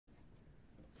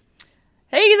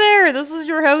Hey there, this is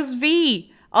your host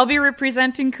V. I'll be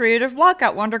representing Creative Block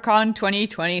at WonderCon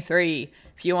 2023.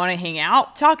 If you want to hang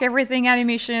out, talk everything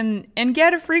animation, and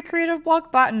get a free Creative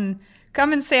Block button,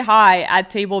 come and say hi at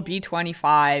table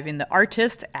B25 in the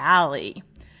Artist Alley.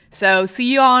 So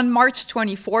see you on March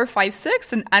 24, 5,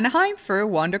 6 in Anaheim for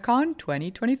WonderCon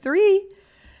 2023.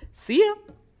 See ya!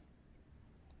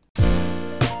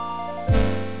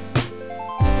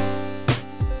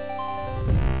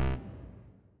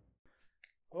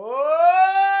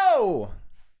 Oh!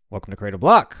 Welcome to Creative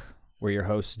Block. We're your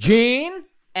hosts, Gene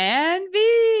and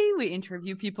V. We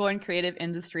interview people in creative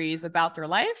industries about their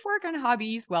life, work, and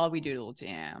hobbies while we doodle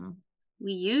jam.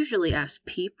 We usually ask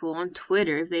people on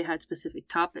Twitter if they had specific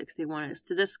topics they wanted us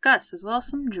to discuss, as well as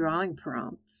some drawing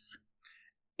prompts.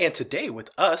 And today with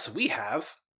us, we have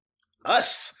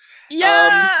us.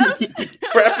 Yes!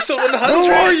 For episode 100.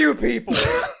 Who are you people?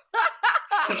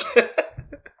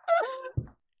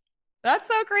 That's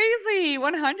so crazy.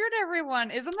 100,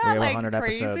 everyone. Isn't that like 100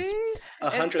 crazy? episodes.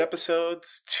 100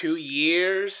 episodes, 2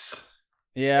 years.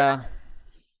 Yeah.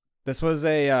 This was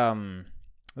a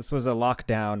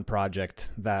lockdown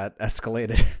project that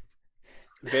escalated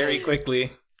Very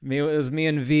quickly. It was me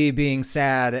and V being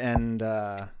sad and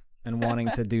wanting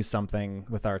to do something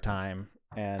with our time.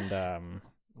 And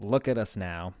look at us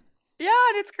now. Yeah,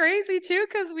 and it's crazy too,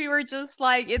 because we were just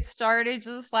like, it started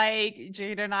just like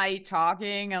Jade and I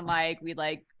talking, and like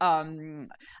I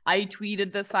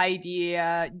tweeted this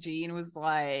idea. Jean was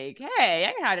like,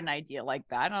 hey, I had an idea like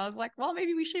that. And I was like, well,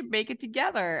 maybe we should make it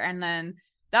together. And then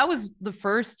that was the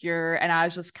first year, and I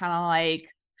was just kind of like,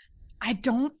 I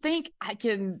don't think I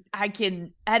can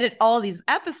edit all these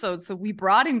episodes. So we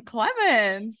brought in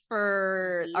Clemens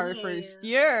for our first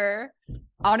year.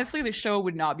 Honestly, the show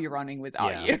would not be running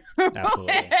without you.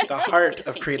 Absolutely. The heart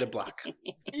of Creative Block.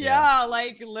 Yeah,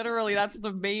 like literally that's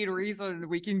the main reason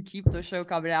we can keep the show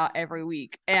coming out every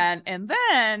week. And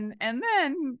then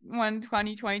when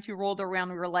 2022 rolled around,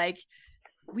 we were like,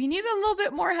 we need a little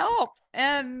bit more help.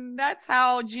 And that's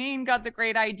how Gene got the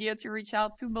great idea to reach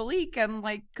out to Malik, and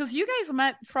like, because you guys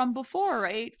met from before,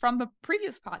 right? From the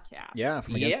previous podcast. Yeah,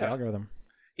 from Against the Algorithm.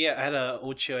 Yeah, I had an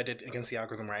old show I did Against the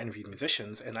Algorithm where I interviewed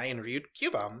musicians, and I interviewed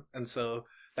Q-Bomb. And so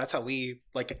that's how we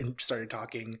started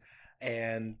talking.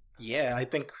 And yeah, I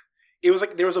think it was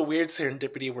like there was a weird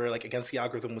serendipity where like Against the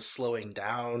Algorithm was slowing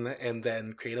down, and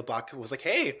then Creative Block was like,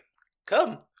 hey,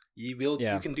 come. You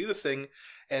can do this thing.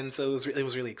 And so it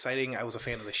was really exciting. I was a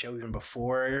fan of the show even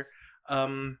before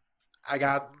I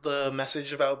got the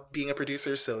message about being a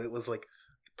producer. So it was like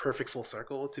perfect full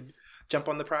circle to jump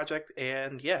on the project.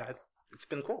 And yeah, it's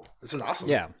been cool. It's been awesome.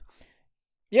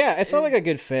 Yeah, it felt like a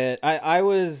good fit.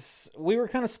 We were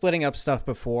kind of splitting up stuff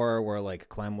before where like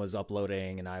Clem was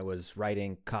uploading and I was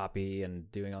writing copy and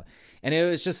doing all, and it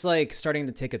was just like starting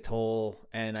to take a toll,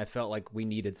 and I felt like we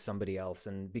needed somebody else.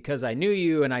 And because I knew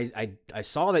you and I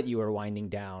saw that you were winding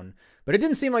down, but it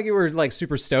didn't seem like you were like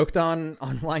super stoked on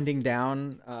winding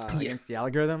down Against the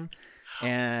Algorithm.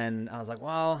 And I was like,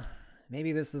 well,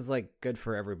 maybe this is like good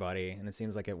for everybody, and it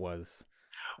seems like it was.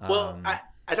 Well,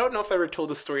 I don't know if I ever told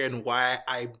the story on why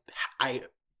I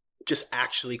just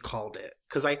actually called it,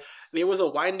 because there was a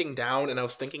winding down and I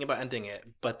was thinking about ending it,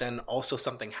 but then also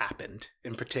something happened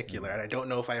in particular, and I don't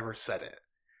know if I ever said it.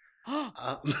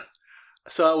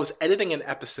 So I was editing an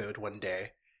episode one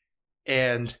day,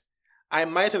 and I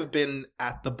might have been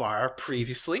at the bar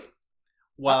previously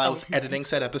while I was editing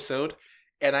said episode,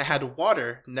 and I had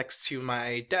water next to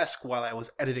my desk while I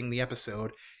was editing the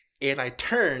episode. And I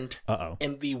turned,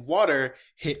 and the water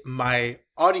hit my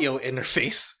audio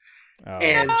interface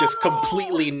and just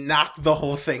completely knocked the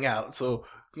whole thing out. So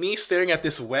me staring at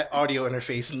this wet audio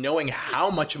interface, knowing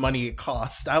how much money it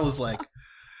cost, I was like,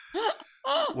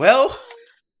 well,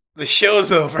 the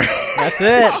show's over. That's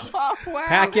it. Oh, wow.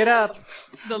 Pack it up.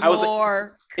 The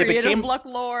lore. Like, Creative Block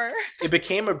lore. It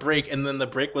became a break, and then the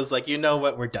break was like, you know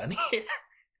what, we're done here.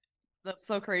 That's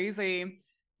so crazy.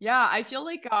 Yeah, I feel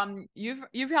like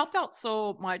you've helped out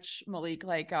so much, Malik,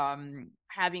 like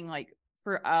having like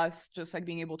for us just like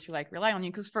being able to like rely on you,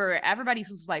 because for everybody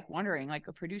who's like wondering, like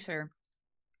a producer,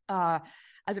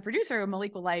 as a producer,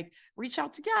 Malik will like reach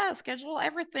out to guests, schedule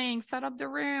everything, set up the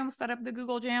room, set up the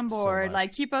Google Jamboard,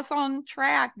 like keep us on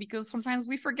track, because sometimes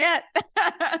we forget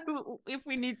if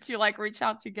we need to like reach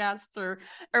out to guests or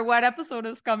what episode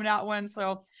is coming out when.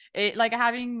 So it like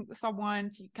having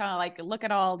someone to kind of like look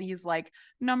at all these like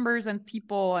numbers and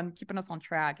people and keeping us on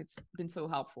track, it's been so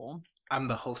helpful. I'm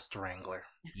the host wrangler.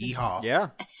 Yeehaw. Yeah,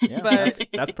 But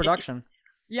that's production.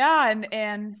 Yeah,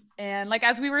 and like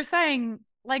as we were saying,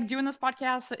 like doing this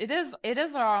podcast, it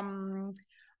is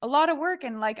a lot of work,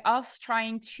 and like us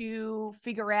trying to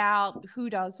figure out who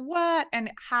does what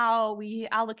and how we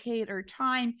allocate our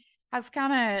time has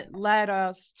kind of led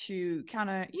us to kind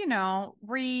of, you know,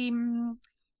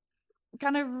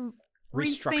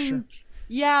 Restructure.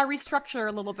 restructure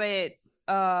a little bit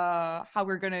how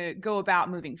we're gonna go about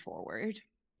moving forward.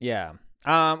 Yeah.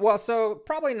 Well, so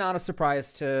probably not a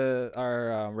surprise to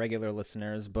our regular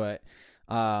listeners, but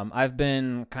I've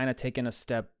been kind of taking a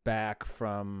step back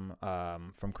from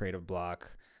Creative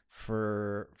Block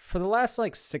for the last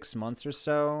like 6 months or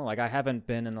so. Like I haven't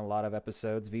been in a lot of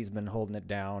episodes. V's been holding it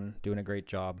down, doing a great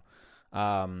job.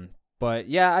 But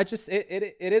yeah,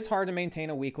 it is hard to maintain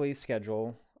a weekly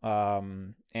schedule.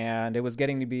 And it was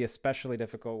getting to be especially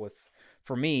difficult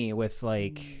for me with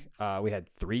like we had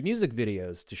 3 music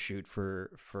videos to shoot for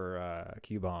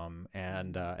QBomb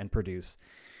and produce.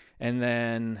 And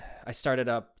then I started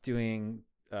up doing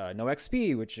No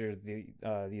XP, which are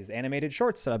these animated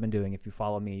shorts that I've been doing. If you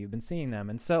follow me, you've been seeing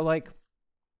them. And so like,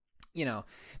 you know,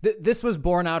 this was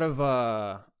born out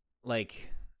of like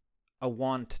a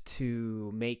want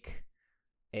to make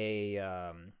a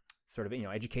sort of, you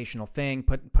know, educational thing,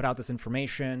 put out this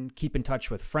information, keep in touch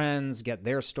with friends, get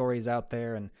their stories out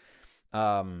there. And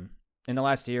in the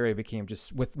last year, it became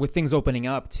just with things opening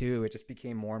up too, it just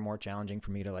became more and more challenging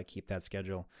for me to like keep that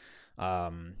schedule.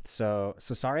 So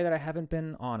sorry that I haven't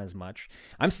been on as much.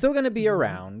 I'm still going to be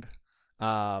around.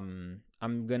 I'm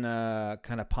going to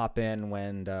kind of pop in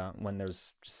when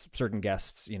there's certain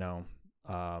guests, you know,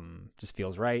 just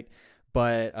feels right.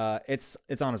 But it's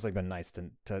honestly been nice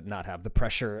to not have the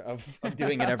pressure of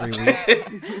doing it every week.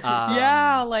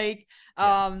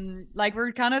 Like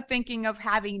we're kind of thinking of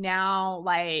having now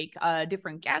like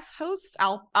different guest hosts.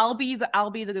 I'll be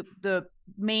the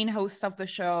main host of the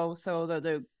show, so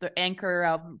the anchor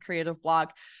of Creative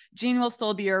Block. Jean will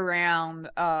still be around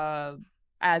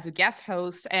as a guest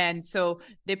host, and so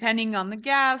depending on the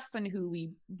guests and who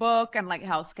we book and like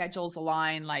how schedules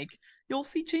align, like you'll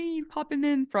see Jean popping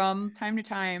in from time to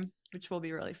time, which will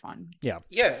be really fun. Yeah.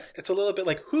 Yeah, it's a little bit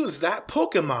like, who's that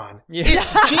Pokemon? Yeah.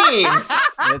 It's Jean.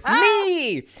 It's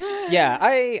me. Yeah,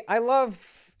 I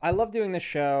love doing this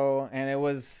show, and it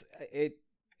was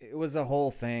a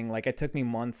whole thing. Like it took me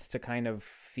months to kind of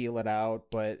feel it out,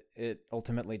 but it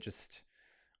ultimately just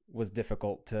was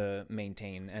difficult to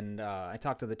maintain. And I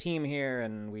talked to the team here,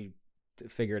 and we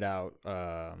figured out,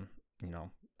 you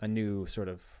know, a new sort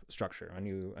of structure, a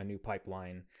new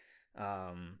pipeline.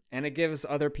 And it gives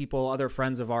other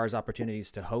friends of ours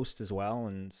opportunities to host as well.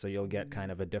 And so you'll get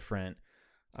kind of a different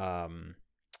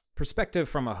perspective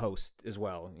from a host as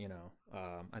well. You know,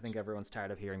 I think everyone's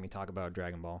tired of hearing me talk about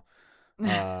Dragon Ball.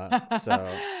 So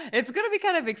it's gonna be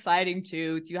kind of exciting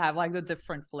too to have like the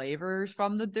different flavors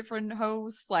from the different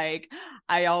hosts. Like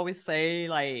I always say,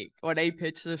 like when I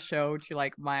pitch the show to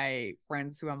like my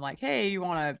friends who I'm like, hey, you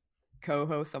want to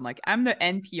co-host? I'm like, I'm the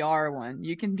NPR one,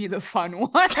 you can be the fun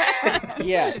one.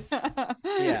 Yes.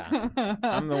 Yeah,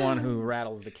 I'm the one who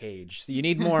rattles the cage, so you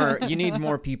need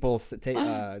more people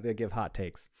that give hot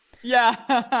takes. Yeah.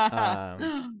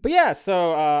 But yeah,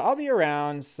 so I'll be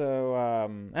around. So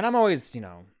and I'm always, you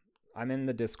know, I'm in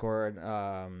the Discord,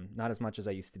 not as much as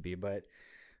I used to be, but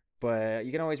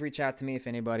you can always reach out to me if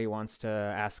anybody wants to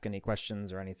ask any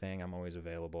questions or anything. I'm always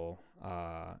available.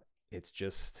 It's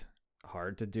just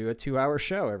hard to do a 2-hour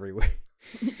show every week.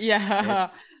 Yeah,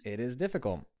 it is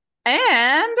difficult.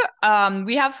 And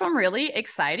we have some really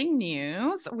exciting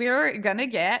news. We're gonna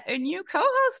get a new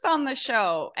co-host on the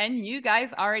show, and you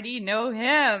guys already know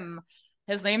him.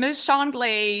 His name is Sean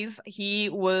Glaze. He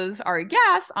was our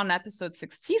guest on episode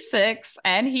 66,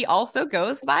 and he also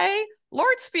goes by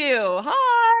Lord Spew.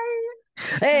 Hi.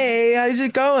 Hey, how's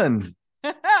it going?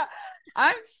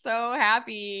 I'm so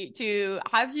happy to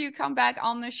have you come back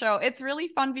on the show. It's really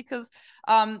fun because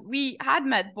we had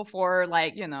met before,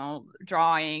 like, you know,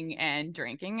 drawing and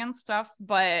drinking and stuff,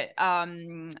 but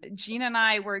Jean and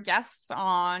I were guests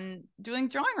on Doing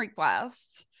Drawing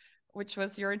Request, which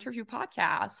was your interview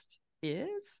podcast.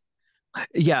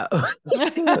 Yeah.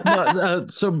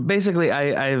 So basically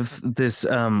I have this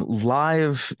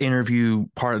live interview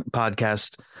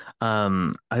podcast,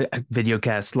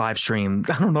 videocast, live stream,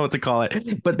 I don't know what to call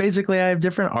it, but basically I have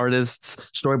different artists,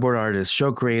 storyboard artists,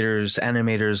 show creators,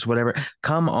 animators, whatever,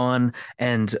 come on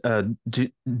and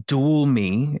duel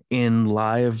me in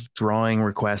live drawing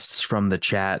requests from the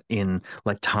chat in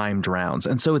like timed rounds.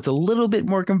 And so it's a little bit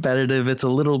more competitive. It's a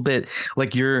little bit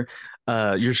like your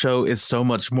show is so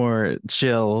much more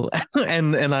chill,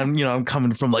 and I'm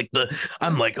coming from like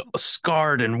I'm like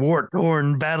scarred and war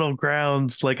torn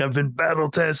battlegrounds, like I've been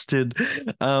battle tested,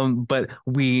 but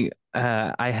we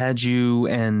I had you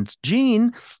and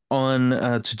Gene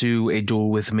on to do a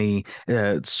duel with me,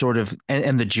 sort of,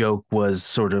 and the joke was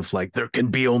sort of like there can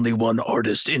be only one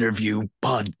artist interview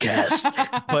podcast,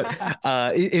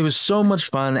 but it was so much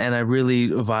fun, and I really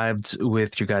vibed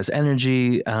with your guys'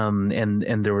 energy,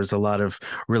 and there was a lot of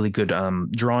really good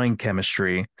drawing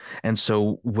chemistry, and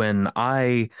so when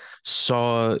I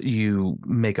saw you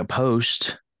make a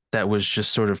post that was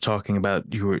just sort of talking about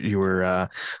you were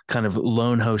kind of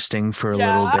lone hosting for a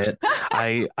little Yeah. bit.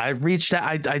 I reached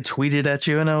out, I tweeted at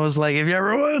you and I was like, if you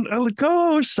ever want a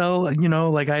co-host, so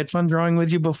like I had fun drawing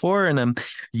with you before, and I'm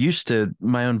used to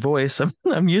my own voice.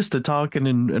 I'm used to talking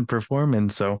and performing.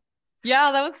 So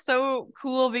Yeah, that was so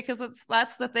cool because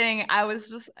that's the thing. I was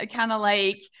just kind of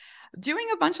like doing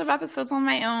a bunch of episodes on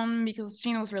my own because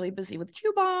Gene was really busy with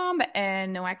QBomb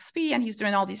and No XP, and he's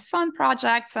doing all these fun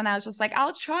projects. And I was just like,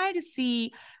 I'll try to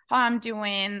see how I'm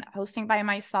doing hosting by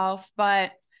myself.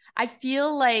 But I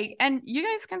feel like, and you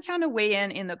guys can kind of weigh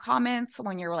in the comments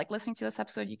when you're like listening to this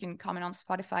episode. You can comment on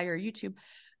Spotify or YouTube.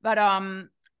 But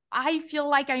I feel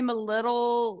like I'm a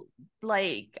little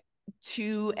like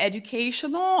too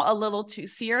educational, a little too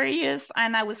serious,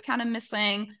 and I was kind of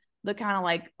missing the kind of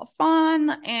like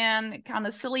fun and kind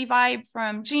of silly vibe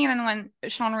from Gene. And when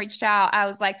Sean reached out, I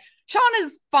was like, Sean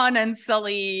is fun and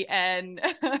silly and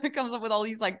comes up with all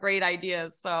these like great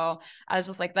ideas. So I was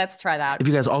just like, let's try that. if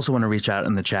you guys also want to reach out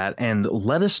in the chat and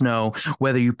let us know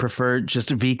whether you prefer just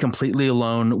V completely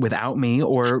alone without me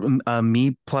or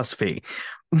me plus V.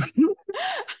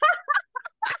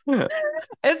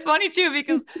 It's funny too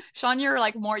because Sean, you're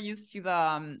like more used to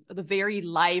the very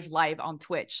live on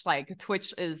Twitch. Like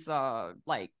Twitch is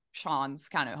like Sean's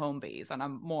kind of home base, and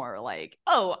I'm more like,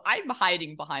 oh, I'm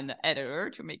hiding behind the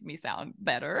editor to make me sound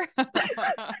better.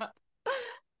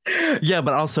 Yeah,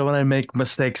 but also when I make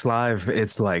mistakes live,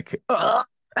 it's like,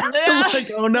 Yeah.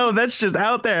 like, oh no, that's just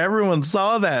out there. Everyone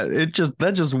saw that.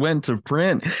 That just went to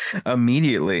print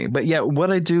immediately. But yeah,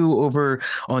 what I do over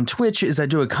on Twitch is I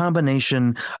do a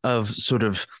combination of sort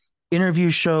of interview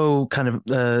show kind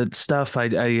of stuff. I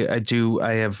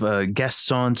have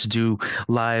guests on to do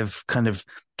live kind of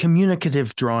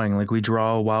communicative drawing. Like we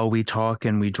draw while we talk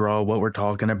and we draw what we're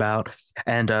talking about,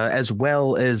 and as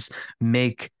well as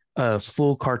make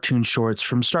full cartoon shorts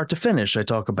from start to finish. I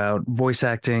talk about voice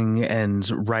acting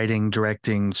and writing,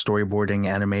 directing, storyboarding,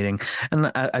 animating,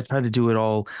 and I try to do it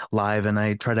all live, and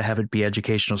I try to have it be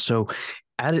educational. So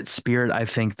at its spirit, I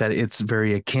think that it's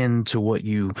very akin to what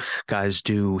you guys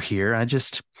do here. I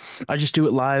just do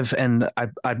it live, and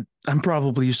I'm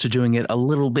probably used to doing it a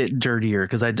little bit dirtier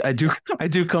because I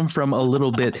do come from a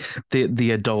little bit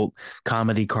the adult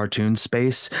comedy cartoon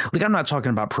space. Like I'm not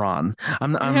talking about prawn.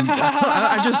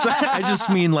 I just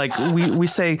mean like we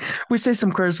say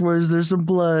some curse words. There's some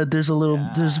blood. There's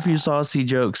a few saucy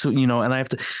jokes. And I have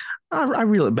to. I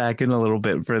reel it back in a little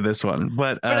bit for this one,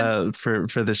 but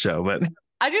for the show, but.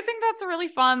 I do think that's really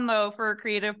fun though for a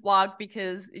creative blog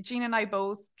because Gene and I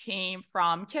both came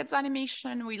from kids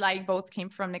animation. We like both came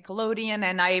from Nickelodeon,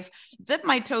 and I've dipped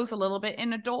my toes a little bit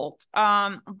in adult.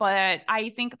 But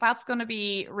I think that's going to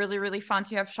be really, really fun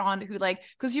to have Sean who like,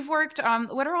 because you've worked,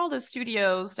 what are all the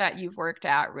studios that you've worked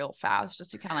at real fast, just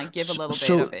to kind of like give a little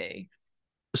bit of a.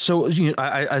 So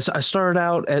I started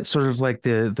out at sort of like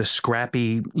the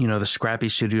scrappy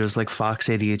studios like Fox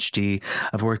ADHD.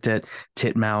 I've worked at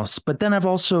Titmouse, but then I've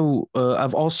also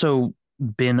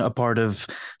been a part of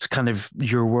kind of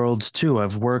your world too.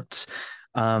 I've worked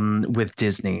with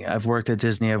Disney. I've worked at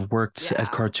Disney. I've worked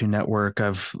at Cartoon Network.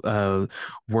 I've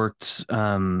worked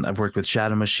with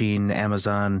Shadow Machine,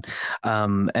 Amazon,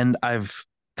 and I've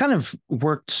kind of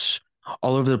worked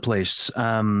all over the place.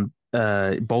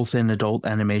 Both in adult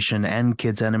animation and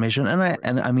kids animation,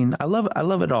 and I mean I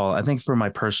love it all. I think for my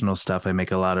personal stuff I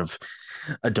make a lot of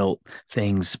adult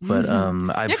things, but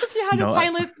because you had a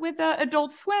pilot with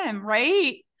Adult Swim,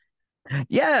 right?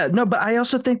 Yeah, no, but I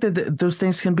also think that those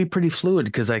things can be pretty fluid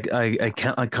because I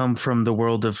come from the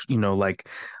world of like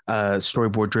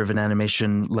storyboard driven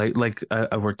animation, like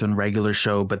I worked on regular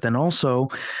show, but then also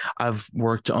I've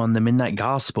worked on the Midnight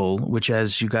Gospel, which,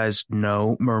 as you guys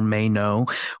know or may know,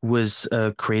 was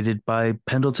created by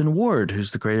Pendleton Ward,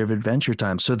 who's the creator of Adventure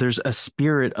Time. So there's a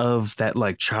spirit of that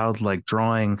like childlike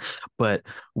drawing, but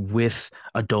with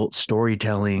adult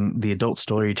storytelling, the adult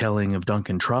storytelling of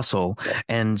Duncan Trussell,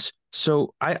 and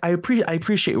so I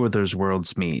appreciate where those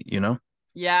worlds meet,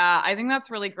 Yeah, I think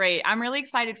that's really great. I'm really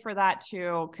excited for that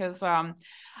too, because I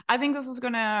think this is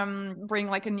gonna bring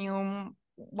like a new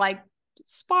like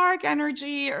spark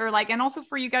energy or like, and also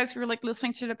for you guys who are like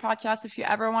listening to the podcast, if you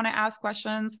ever want to ask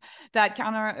questions that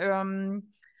kind of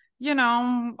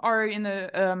are in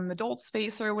the adult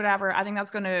space or whatever, I think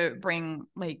that's gonna bring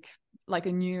like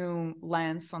a new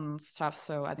lens on stuff.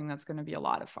 So I think that's gonna be a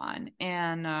lot of fun.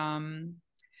 And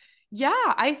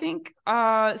yeah, I think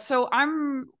so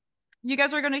you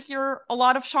guys are gonna hear a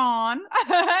lot of Sean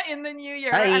in the new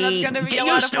year, and that's gonna be a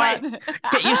lot of fun.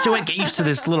 Get used to it. Get used to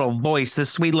this little voice, this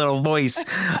sweet little voice.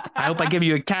 I hope I give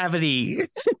you a cavity.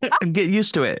 Get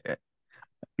used to it.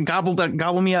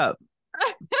 Gobble me up.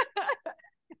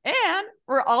 And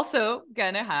we're also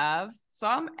gonna have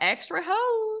some extra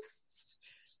hosts.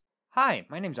 Hi,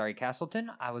 my name's Ari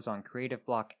Castleton. I was on Creative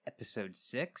Block episode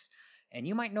 6, and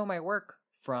you might know my work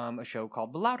from a show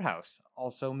called The Loud House,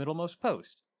 also Middlemost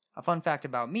Post. A fun fact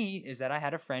about me is that I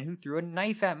had a friend who threw a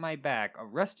knife at my back, a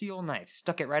rusty old knife,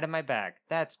 stuck it right in my back.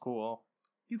 That's cool.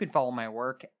 You can follow my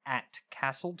work at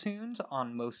Castletoons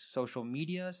on most social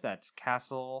medias. That's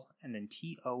Castle and then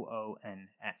Toons.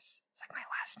 It's like my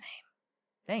last name.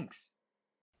 Thanks.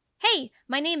 Hey,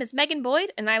 my name is Megan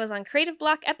Boyd, and I was on Creative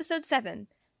Block episode 7.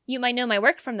 You might know my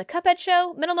work from The Cuphead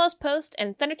Show, Middlemost Post,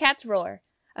 and Thundercats Roar.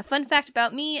 A fun fact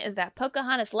about me is that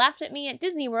Pocahontas laughed at me at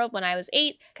Disney World when I was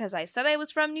 8 because I said I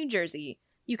was from New Jersey.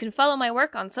 You can follow my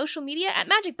work on social media at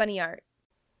Magic Bunny Art.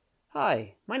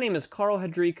 Hi, my name is Carl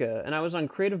Hedrika, and I was on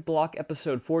Creative Block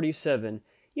episode 47.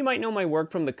 You might know my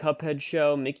work from The Cuphead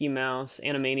Show, Mickey Mouse,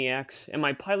 Animaniacs, and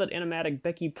my pilot animatic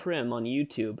Becky Prim on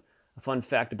YouTube. A fun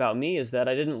fact about me is that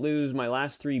I didn't lose my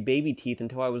last 3 baby teeth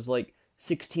until I was like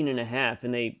 16 and a half,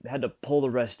 and they had to pull the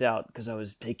rest out because I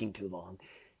was taking too long.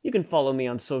 You can follow me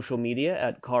on social media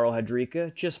at Carl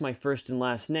Hedrika, just my first and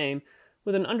last name,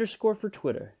 with an underscore for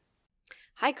Twitter.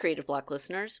 Hi, Creative Block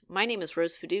listeners. My name is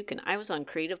Rose Fadouk, and I was on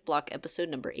Creative Block episode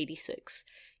number 86.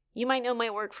 You might know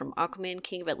my work from Aquaman,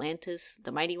 King of Atlantis,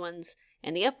 The Mighty Ones,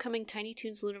 and the upcoming Tiny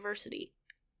Toons University.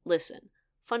 Listen,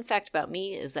 fun fact about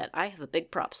me is that I have a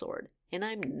big prop sword, and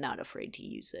I'm not afraid to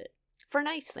use it. For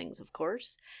nice things, of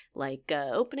course, like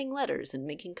opening letters and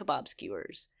making kebab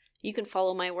skewers. You can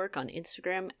follow my work on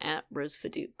Instagram at Rose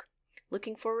Fadouk.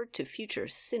 Looking forward to future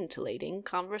scintillating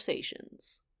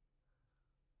conversations.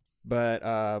 But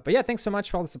yeah, thanks so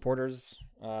much for all the supporters.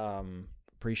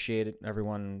 Appreciate it,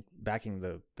 everyone backing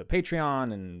the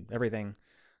Patreon and everything.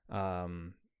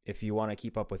 If you want to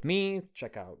keep up with me,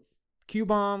 check out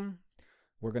Q-Bomb.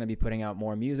 We're going to be putting out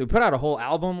more music. We put out a whole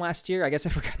album last year. I guess I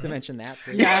forgot to mention that.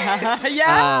 Yeah.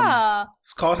 Yeah.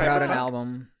 It's called Put out an Hyperpunk.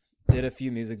 album. Did a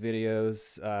few music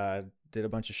videos. Did a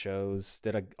bunch of shows.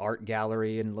 Did an art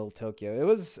gallery in Little Tokyo. It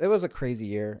was a crazy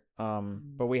year.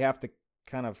 But we have to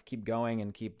kind of keep going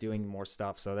and keep doing more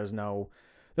stuff. So there's no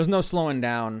slowing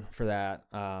down for that.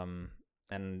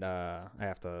 And I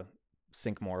have to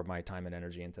sink more of my time and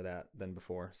energy into that than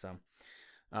before. So,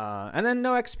 and then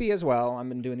No XP as well. I've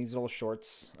been doing these little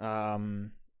shorts. I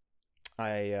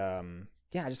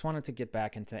just wanted to get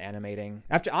back into animating.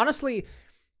 Honestly,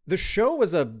 the show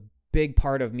was a big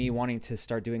part of me wanting to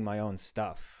start doing my own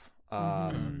stuff.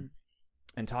 And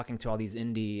talking to all these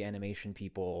indie animation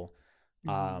people.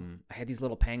 I had these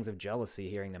little pangs of jealousy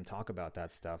hearing them talk about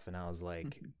that stuff, and I was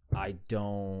like, I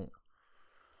don't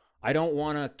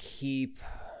want to keep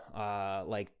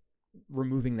like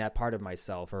removing that part of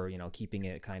myself, or keeping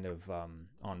it kind of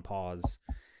on pause.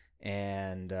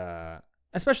 And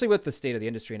especially with the state of the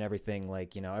industry and everything,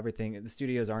 like everything, the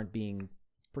studios aren't being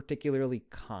particularly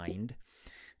kind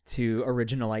to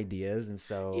original ideas, and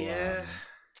so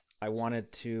I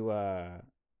wanted to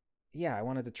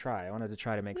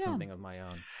try to make something of my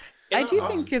own. I do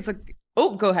think it's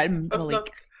go ahead, Malik. No,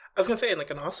 I was gonna say, in like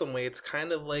an awesome way, it's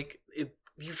kind of like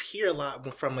you hear a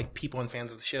lot from like people and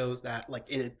fans of the shows that like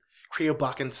Creative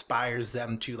Block inspires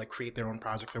them to like create their own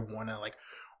projects or want to like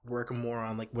work more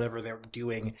on like whatever they're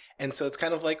doing, and so it's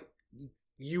kind of like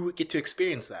you get to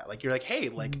experience that. Like you're like, hey,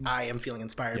 like I am feeling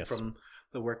inspired from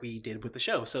the work we did with the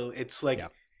show, so it's like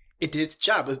it did its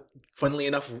job. Funnily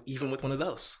enough, even with one of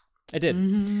those. It did.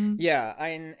 Yeah,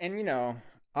 and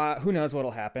who knows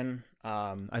what'll happen.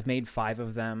 I've made 5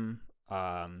 of them.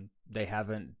 They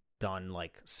haven't done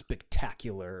like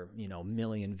spectacular,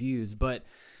 million views, but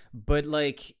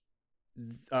like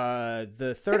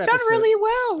the third episode done really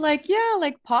well. Like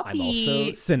Poppy. I'm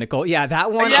also cynical. Yeah,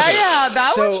 that one.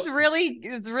 That one's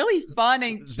really fun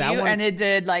and cute, and it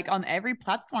did like on every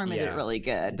platform. It did really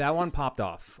good. That one popped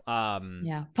off.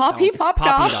 Poppy popped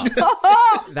off.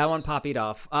 That one poppied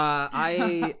off.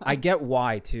 I get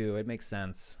why too. It makes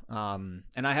sense. And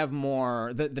I have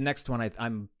more. The next one,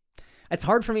 I'm. It's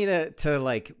hard for me to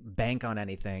like bank on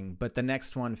anything, but the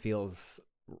next one feels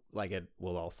like it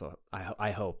will also.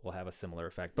 I hope will have a similar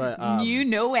effect. But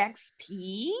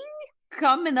XP.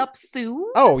 coming up soon?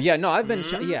 Oh yeah, no, I've been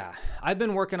I've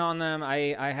been working on them.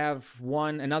 I have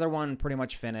another one pretty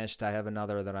much finished. I have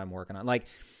another that I'm working on. Like,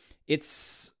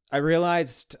 I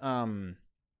realized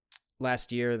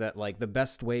last year that like the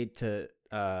best way to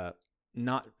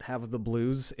not have the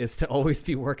blues is to always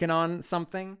be working on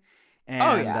something.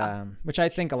 And which I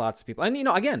think a lot of people, and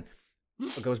again,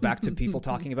 it goes back to people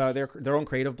talking about their own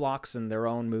creative blocks and their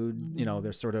own mood,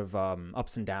 their sort of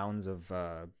ups and downs of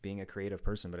being a creative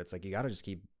person. But it's like, you got to just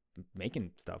keep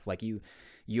making stuff. Like you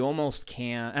almost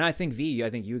can't. And I think I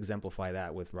think you exemplify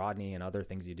that with Rodney and other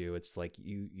things you do. It's like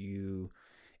you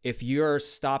if you're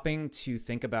stopping to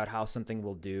think about how something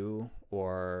will do,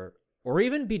 or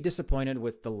even be disappointed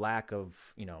with the lack of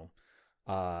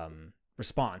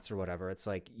response or whatever, it's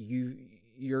like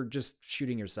you're just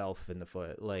shooting yourself in the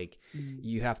foot. Like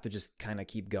you have to just kind of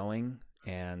keep going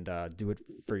and do it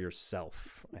for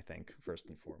yourself, I think, first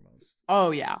and foremost. Oh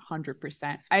yeah,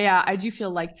 100%. I do feel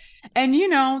like, and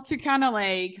to kind of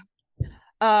like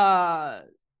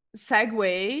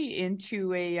segue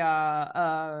into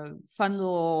a fun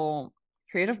little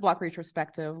creative block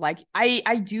retrospective, like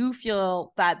I do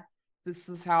feel that this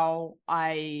is how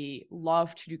I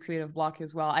love to do creative block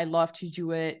as well. I love to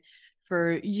do it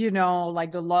for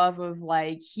like the love of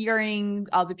like hearing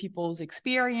other people's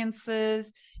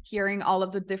experiences, hearing all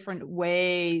of the different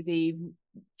way they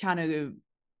kind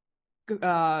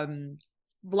of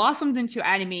blossomed into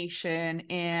animation.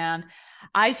 And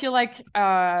I feel like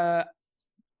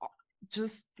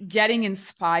just getting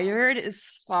inspired is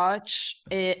such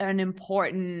an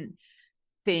important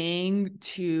thing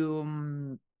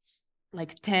to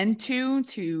like tend to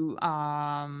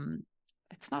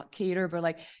it's not cater, but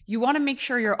like you want to make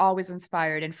sure you're always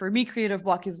inspired. And for me, creative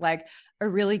block is like a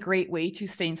really great way to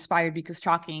stay inspired, because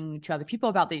talking to other people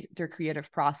about their creative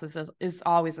process is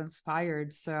always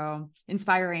inspiring.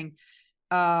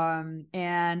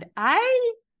 And I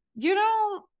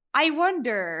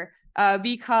wonder,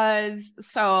 because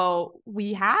so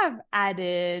we have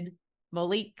added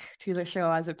Malik to the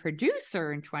show as a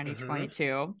producer in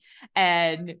 2022,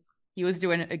 and he was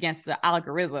doing it against the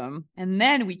algorithm, and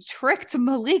then we tricked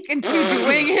Malik into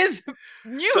doing his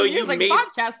new music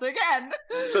podcast again.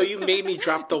 So you made me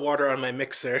drop the water on my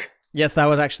mixer. Yes, that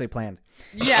was actually planned.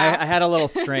 Yeah, I had a little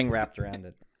string wrapped around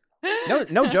it.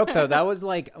 No joke though. That was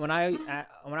like when I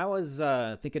was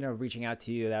thinking of reaching out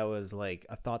to you, that was like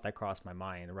a thought that crossed my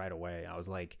mind right away. I was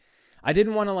like, I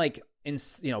didn't want to like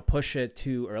push it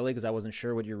too early because I wasn't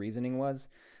sure what your reasoning was,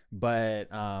 but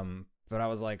I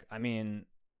was like, I mean,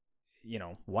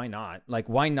 why not? Like,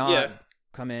 why not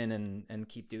come in and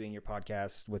keep doing your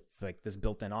podcast with like this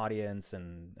built-in audience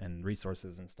and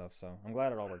resources and stuff? So I'm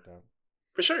glad it all worked out.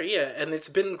 For sure, yeah, and it's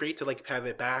been great to like have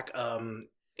it back.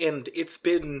 And it's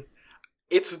been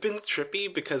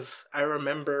trippy because I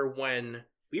remember when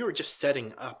we were just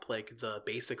setting up like the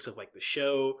basics of like the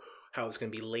show, how it's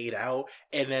going to be laid out,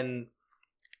 and then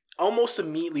almost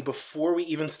immediately before we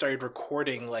even started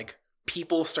recording, like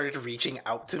people started reaching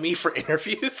out to me for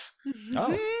interviews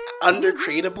under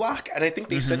Creative Block, and I think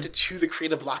they sent it to the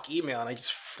Creative Block email, and I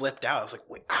just flipped out. I was like,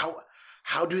 wait,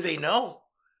 how do they know?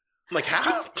 I'm like,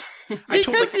 how?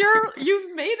 Because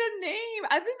you've made a name.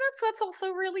 I think that's what's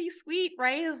also really sweet,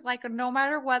 right? Is like no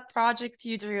matter what project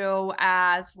you do,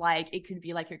 as like it could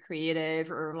be like a creative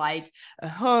or like a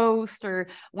host, or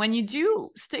when you do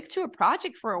stick to a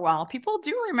project for a while, people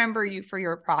do remember you for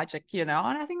your project, and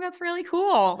I think that's really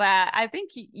cool. That I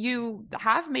think you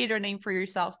have made a name for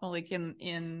yourself, Malik,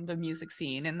 in the music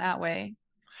scene in that way.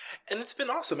 And it's been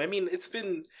awesome. I mean, it's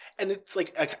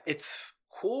like it's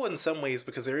cool in some ways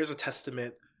because there is a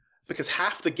testament. Because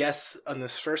half the guests on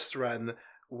this first run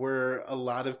were a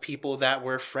lot of people that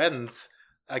were friends,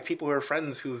 like people who are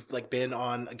friends who've like been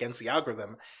on Against the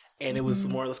Algorithm, and it was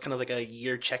more or less kind of like a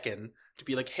year check-in to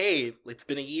be like, hey, it's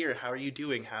been a year. How are you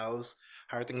doing? How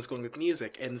are things going with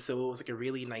music? And so it was like a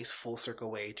really nice full circle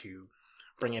way to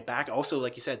bring it back. Also,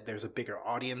 like you said, there's a bigger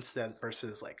audience than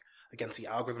versus like Against the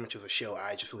Algorithm, which was a show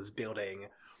I just was building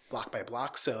block by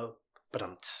block. So,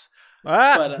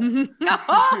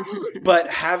 but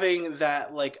having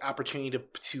that like opportunity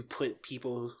to put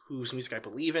people whose music I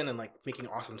believe in and like making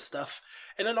awesome stuff,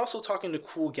 and then also talking to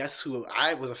cool guests who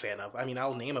I was a fan of. I mean,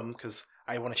 I'll name them because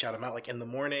I want to shout them out, like In the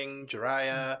Morning,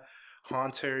 Jiraiya,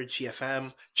 Haunter,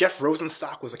 GFM. Jeff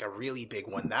Rosenstock was like a really big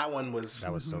one. That was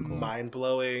so cool, mind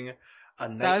blowing.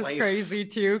 That's crazy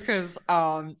too, because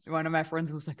one of my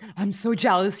friends was like, I'm so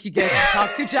jealous you get to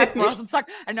talk to Jeff Rosenstock,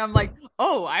 and I'm like,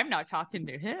 oh, I'm not talking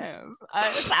to him.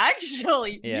 It's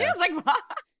actually music box.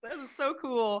 That was so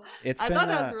cool. I thought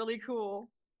that was really cool.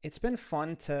 It's been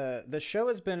fun the show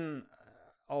has been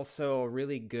also a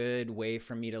really good way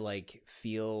for me to like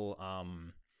feel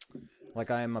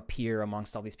like I'm a peer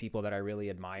amongst all these people that I really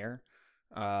admire,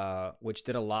 which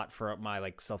did a lot for my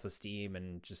like self-esteem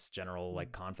and just general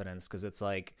like confidence, because it's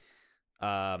like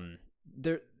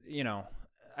there, you know,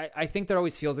 I think there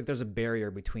always feels like there's a barrier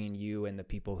between you and the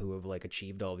people who have like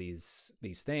achieved all these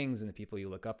things and the people you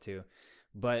look up to.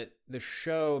 But the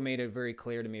show made it very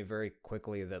clear to me very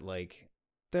quickly that like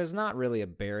there's not really a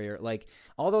barrier. Like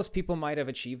all those people might have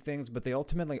achieved things, but they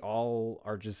ultimately all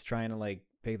are just trying to like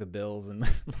pay the bills, and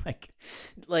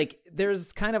like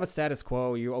there's kind of a status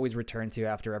quo you always return to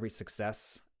after every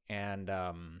success. And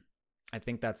I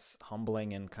think that's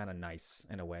humbling and kind of nice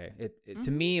in a way. It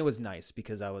to me, it was nice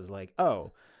because I was like,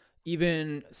 oh,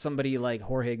 even somebody like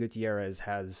Jorge Gutierrez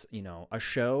has, you know, a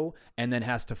show and then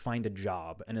has to find a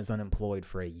job and is unemployed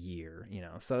for a year, you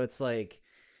know? So it's like,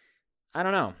 I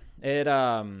don't know.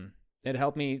 It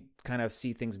helped me kind of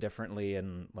see things differently,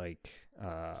 and like,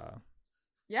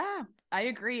 yeah, I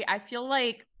agree. I feel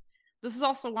like this is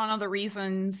also one of the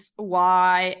reasons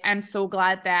why I'm so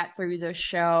glad that through the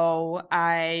show,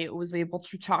 I was able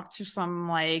to talk to some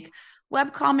like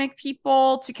webcomic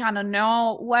people to kind of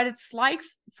know what it's like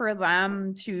for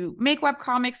them to make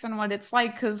webcomics and what it's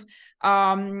like. Because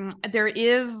there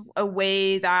is a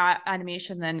way that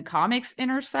animation and comics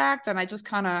intersect. And I just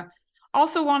kind of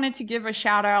also wanted to give a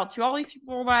shout out to all these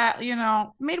people that, you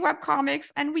know, made webcomics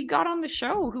and we got on the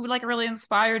show, who like really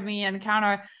inspired me, and kind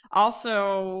of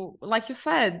also, like you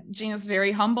said, Gene, is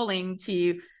very humbling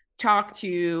to talk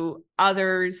to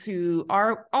others who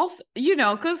are also, you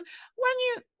know, because when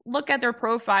you look at their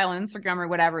profile on Instagram or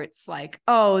whatever, it's like,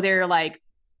 oh, they're like,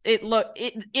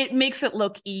 it makes it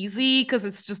look easy because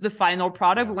it's just the final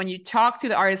product. But when you talk to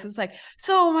the artist, it's like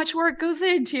so much work goes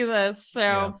into this.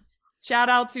 So shout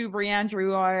out to Brianne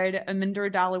Drouard,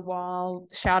 Aminder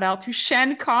Dhaliwal. Shout out to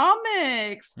Shen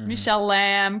Comics, Michelle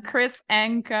Lamb, Chris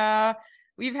Enka.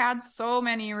 We've had so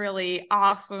many really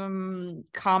awesome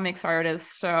comics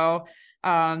artists. So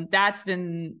that's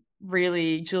been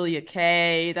really Julia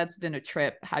Kay. That's been a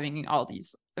trip having all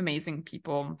these amazing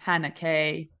people. Hannah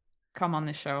Kay come on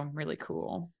the show. Really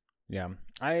cool. Yeah.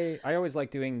 I always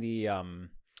like doing the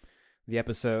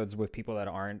episodes with people that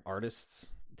aren't artists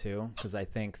too, because I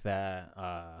think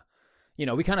that you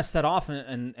know, we kind of set off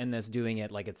in this doing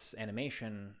it like it's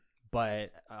animation,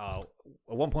 but at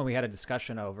one point we had a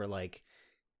discussion over like,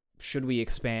 should we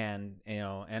expand, you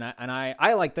know, and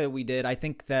I like that we did. I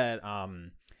think that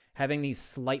having these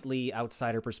slightly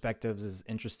outsider perspectives is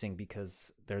interesting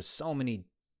because there's so many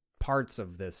parts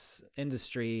of this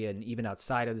industry and even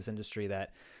outside of this industry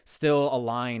that still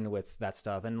align with that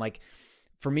stuff. And like,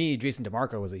 for me, Jason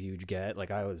DeMarco was a huge get. Like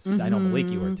I know Malik,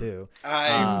 you were too.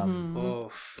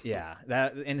 Yeah,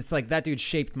 that, and it's like that dude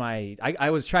shaped my. I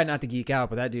was trying not to geek out,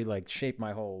 but that dude like shaped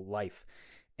my whole life,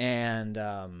 and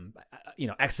you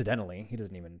know, accidentally. He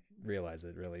doesn't even realize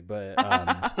it really, but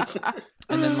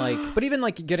and then like, but even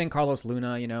like getting Carlos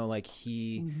Luna, you know, like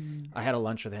I had a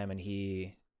lunch with him and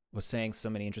he was saying so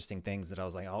many interesting things that I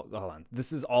was like, oh, hold on,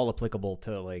 this is all applicable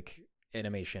to like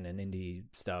animation and indie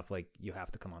stuff. Like you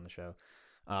have to come on the show.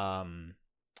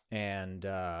 And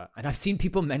I've seen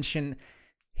people mention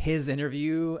his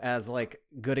interview as like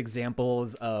good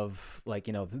examples of like,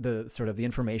 you know, the sort of the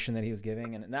information that he was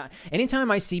giving. And that anytime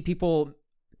I see people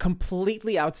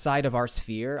completely outside of our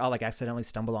sphere, I'll like accidentally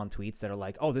stumble on tweets that are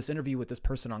like, oh, this interview with this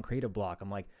person on Creative Block.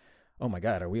 I'm like, oh my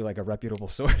God, are we like a reputable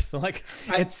source? So like,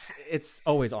 it's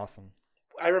always awesome.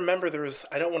 I remember there was,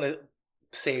 I don't want to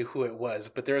say who it was,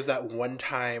 but there was that one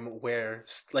time where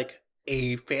like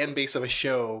a fan base of a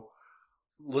show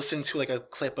listened to like a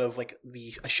clip of like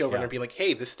a showrunner being like,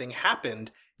 hey, this thing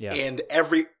happened. Yeah. And I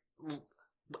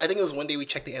think it was one day we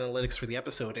checked the analytics for the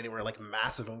episode and it were like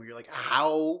massive, and we were like,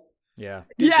 how did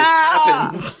this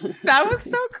happen? That was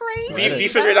so crazy. We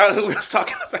figured out who we was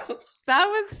talking about. That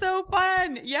was so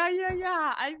fun. Yeah.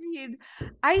 I mean,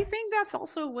 I think that's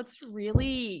also what's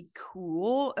really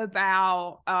cool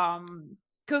about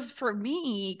because for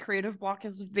me, Creative Block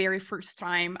is the very first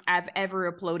time I've ever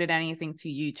uploaded anything to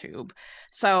YouTube.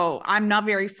 So I'm not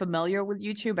very familiar with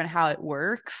YouTube and how it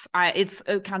works. It's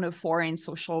a kind of foreign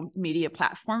social media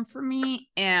platform for me.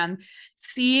 And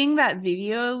seeing that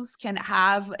videos can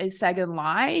have a second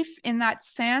life in that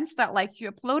sense that like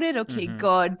you uploaded, okay,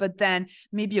 good. But then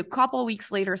maybe a couple weeks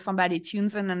later, somebody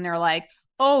tunes in and they're like,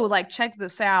 oh, like, check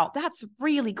this out. That's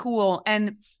really cool.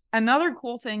 And another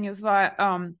cool thing is that,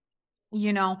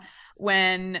 you know,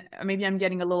 when maybe I'm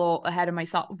getting a little ahead of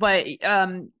myself, but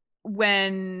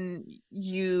when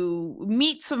you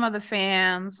meet some of the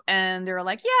fans and they're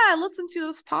like, yeah, I listened to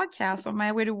this podcast on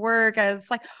my way to work. And it's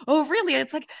like, oh really?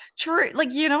 It's like true,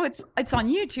 like, you know, it's on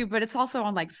YouTube, but it's also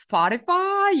on like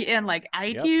Spotify and like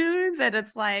iTunes. And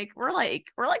it's like we're like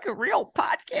a real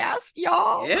podcast,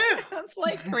 y'all. Yeah. That's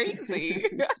like crazy.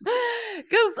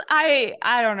 Because I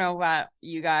don't know about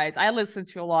you guys, I listen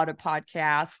to a lot of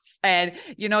podcasts, and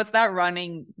you know, it's that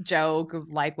running joke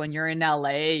of like, when you're in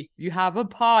LA, you have a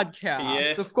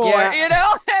podcast, of course, you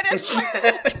know. And it's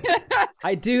like...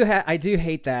 I do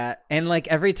hate that, and like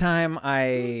every time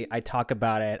I talk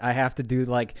about it, I have to do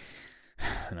like,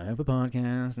 and I have a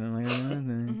podcast, and I'm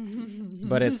like,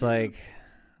 but it's like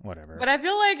whatever. But I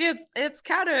feel like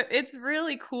it's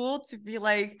really cool to be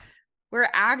like, we're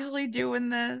actually doing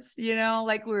this, you know,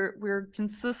 like we're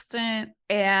consistent,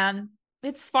 and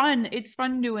it's fun. It's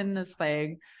fun doing this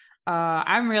thing.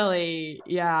 I'm really,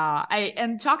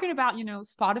 and talking about, you know,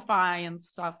 Spotify and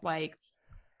stuff, like,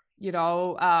 you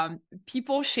know,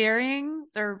 people sharing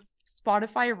their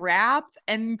Spotify Wrapped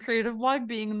and Creative Blog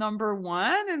being number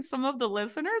 1, and some of the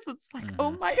listeners, it's like,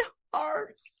 oh my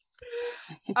heart.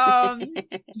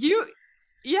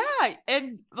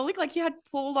 And Malik, like, you had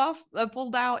pulled out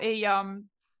a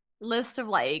list of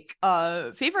like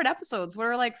favorite episodes. What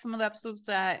are like some of the episodes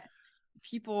that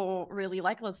people really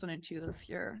like listening to this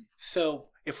year? So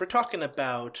if we're talking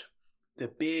about the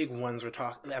big ones, we're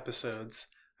talking episodes,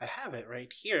 I have it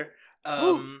right here.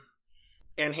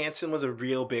 Anne Hansen was a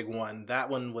real big one. That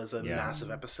one was a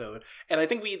massive episode, and I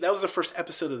think that was the first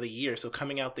episode of the year, so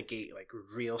coming out the gate like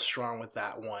real strong with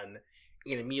that one,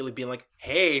 and immediately being like,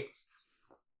 hey,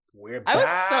 we're back.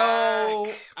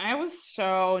 I was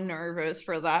so nervous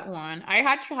for that one. I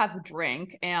had to have a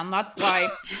drink, and that's why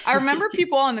I remember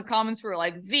people in the comments were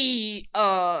like, V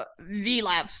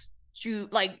laughs too,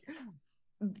 like,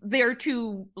 they're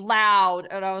too loud,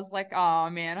 and I was like, oh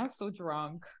man, I was so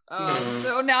drunk.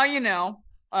 So now you know,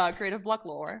 Creative Block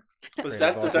lore. Was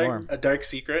that a dark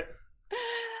secret?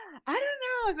 I don't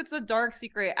know if it's a dark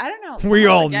secret. I don't know. We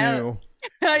all knew.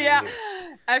 Yeah.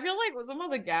 I feel like with some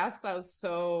of the guests, I was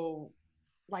so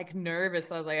like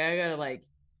nervous. I was like, I gotta like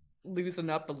loosen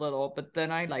up a little, but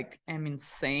then I like am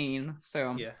insane.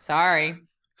 So sorry.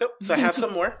 So I have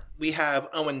some more. We have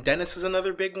Owen Dennis is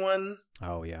another big one.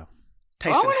 Oh yeah.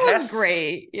 Tyson Owen Hess was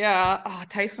great. Yeah. Oh,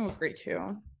 Tyson was great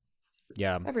too.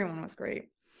 Yeah. Everyone was great.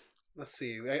 Let's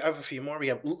see. I have a few more. We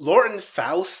have Lauren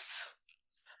Faust.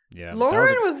 Yeah.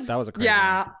 Lauren that was a crazy one.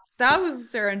 One. That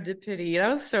was serendipity. That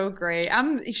was so great.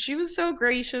 She was so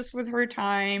gracious with her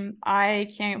time. I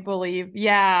can't believe.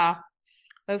 Yeah.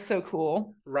 That's so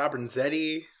cool. Rob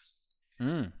Renzetti.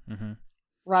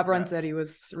 Rob Renzetti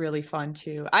was really fun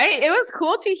too. It was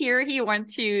cool to hear he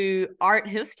went to art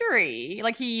history.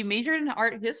 Like, he majored in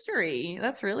art history.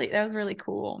 That was really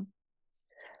cool.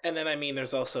 And then, I mean,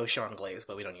 there's also Sean Glaze,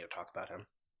 but we don't need to talk about him.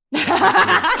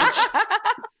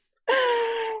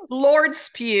 Lord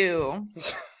Spew.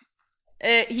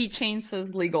 He changed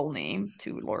his legal name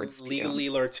to Lord Spew. Legally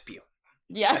Lord Spew.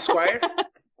 Yeah. Esquire?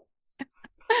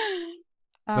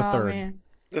 The third. Man.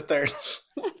 The third.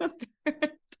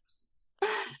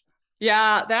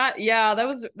 That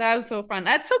was so fun.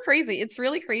 That's so crazy. It's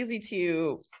really crazy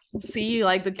to see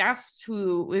like the guests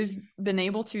who we've been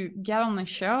able to get on the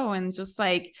show, and just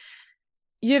like,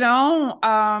 you know,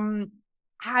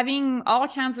 having all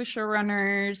kinds of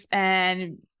showrunners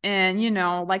and you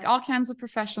know, like all kinds of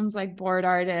professions, like board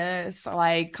artists,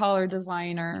 like color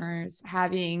designers,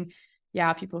 having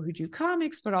people who do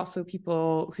comics, but also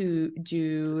people who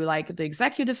do like the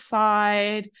executive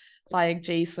side, like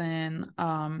Jason.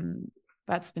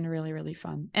 That's been really, really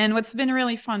fun. And what's been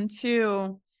really fun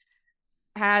too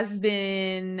has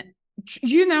been,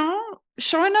 you know,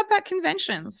 showing up at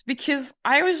conventions, because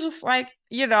I was just like,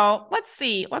 you know, let's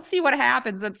see what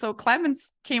happens. And so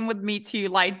Clemens came with me to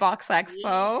Lightbox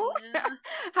Expo. Yeah.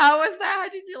 How was that? How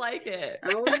did you like it?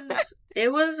 It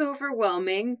was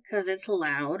overwhelming because it's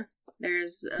loud.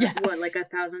 There's like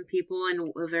 1,000 people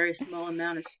in a very small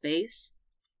amount of space.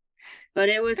 But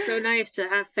it was so nice to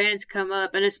have fans come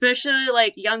up, and especially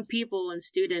like young people and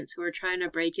students who are trying to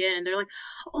break in, and they're like,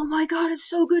 oh my god, it's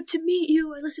so good to meet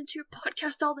you. I listen to your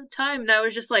podcast all the time. And I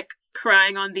was just like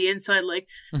crying on the inside, like,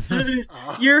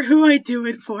 you're who I do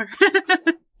it for.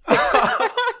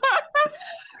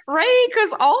 Right,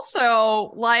 because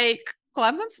also like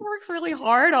Clemens works really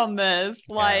hard on this.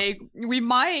 Like, we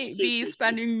might be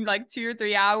spending like 2 or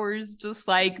 3 hours just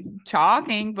like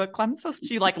talking, but Clemens has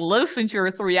to like listen to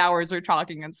your 3 hours we're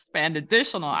talking and spend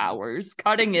additional hours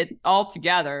cutting it all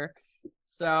together.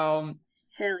 So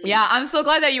yeah, I'm so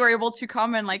glad that you were able to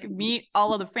come and like meet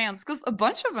all of the fans, because a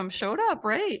bunch of them showed up,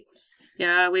 right?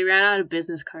 Yeah, we ran out of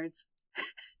business cards.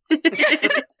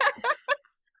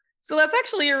 So that's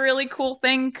actually a really cool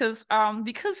thing because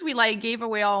we like gave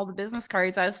away all the business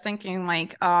cards. I was thinking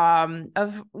like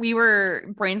we were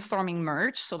brainstorming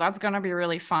merch, so that's gonna be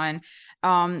really fun.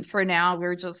 For now,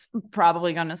 we're just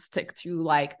probably gonna stick to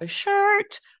like a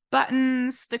shirt,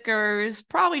 buttons, stickers,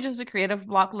 probably just a Creative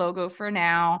Block logo for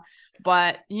now.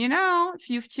 But if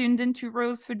you've tuned into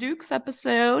Rose Fadouk's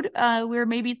episode, we're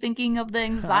maybe thinking of the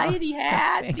anxiety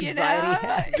hat.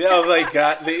 Hat. Oh my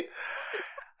god,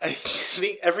 I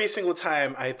think every single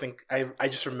time I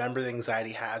just remember the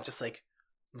anxiety hat. I'm just like,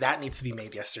 that needs to be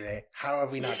made yesterday. How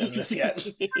have we not done this yet?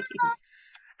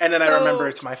 And then I remember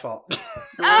it's my fault.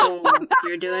 Oh,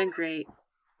 you're doing great.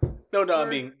 No, I'm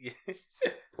being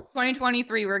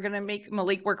 2023, we're gonna make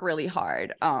Malik work really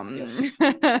hard. Yes.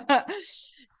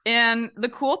 And the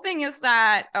cool thing is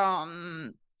that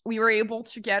we were able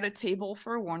to get a table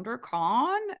for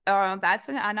WonderCon. That's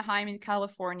in Anaheim in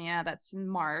California. That's in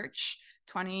March.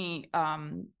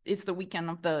 It's the weekend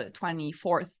of the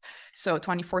 24th. So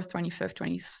 24th, 25th,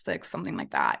 26th, something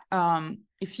like that.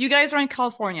 If you guys are in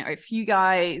California, or if you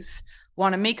guys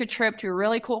want to make a trip to a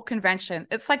really cool convention,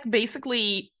 it's like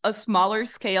basically a smaller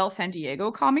scale San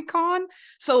Diego Comic-Con.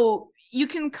 So you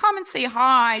can come and say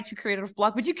hi to Creative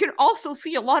Block, but you can also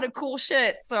see a lot of cool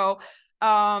shit. So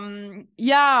that'll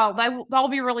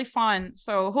be really fun.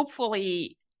 So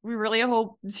hopefully we really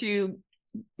hope to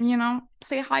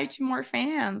say hi to more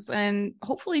fans and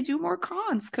hopefully do more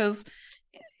cons, because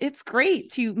it's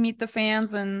great to meet the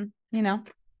fans and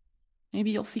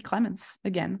maybe you'll see Clemens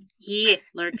again. Yeah,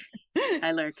 lurk.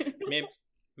 I lurk.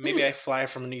 Maybe I fly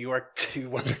from New York to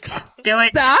WonderCon. Do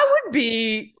it. That would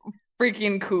be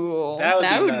freaking cool.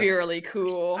 That would be really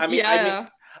cool. I mean,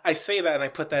 I say that and I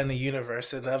put that in the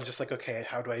universe, and I'm just like, okay,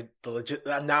 how do I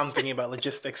now I'm thinking about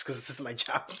logistics because this is my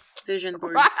job. Vision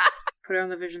board. Put it on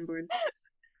the vision board.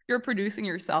 You're producing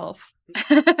yourself.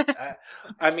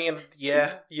 I mean,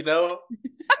 yeah,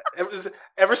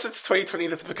 ever since 2020,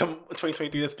 that's become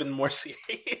 2023. That's been more serious.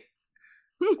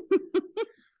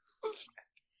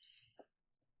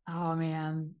 Oh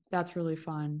man, that's really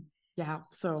fun. Yeah.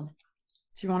 So,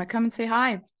 if you want to come and say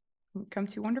hi, come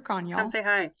to WonderCon, y'all. Come say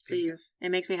hi, please.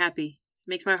 It makes me happy. It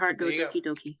makes my heart go doki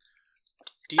doki.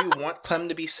 Do you want Clem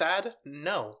to be sad?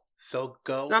 No. So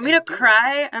go. You want me to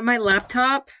cry at my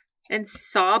laptop and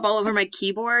sob all over my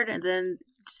keyboard and then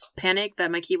panic that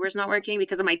my keyboard's not working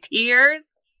because of my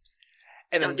tears?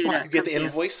 And then you get the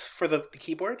invoice for the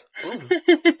keyboard? Boom.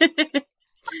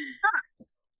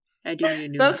 I do need a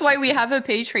new That's why we have a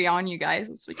Patreon, you guys.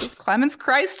 It's because Clemens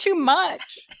cries too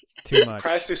much. Too much.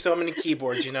 Cries through so many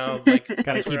keyboards, like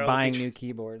gotta keep buying new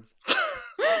keyboards.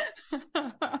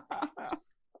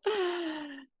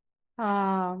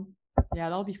 Yeah,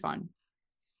 that'll be fun.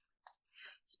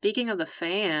 Speaking of the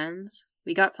fans,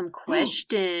 we got some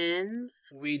questions.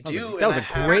 We do. That was a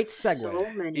great segue.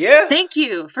 So many. Yeah. Thank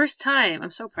you. First time.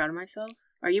 I'm so proud of myself.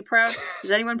 Are you proud?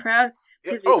 Is anyone proud?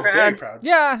 Please be proud. Very proud.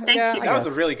 Yeah. Thank you. That was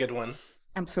a really good one.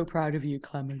 I'm so proud of you,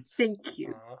 Clemens. Thank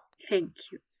you.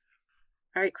 Thank you.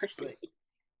 All right, Christian.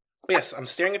 But yes, I'm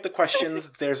staring at the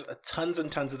questions. There's tons and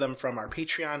tons of them from our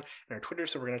Patreon and our Twitter,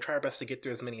 so we're going to try our best to get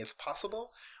through as many as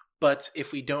possible. But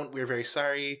if we don't, we're very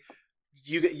sorry.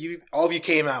 You all of you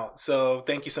came out, so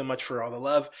thank you so much for all the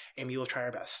love, and we will try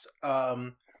our best.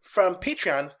 From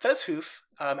Patreon, Fezhoof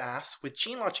asks, with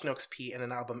Gene launching No XP and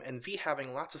an album, and V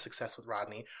having lots of success with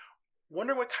Rodney,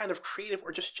 wonder what kind of creative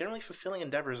or just generally fulfilling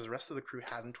endeavors the rest of the crew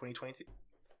had in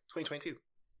 2022.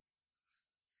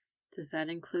 Does that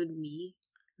include me?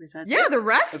 Yeah, the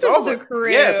rest of the crew.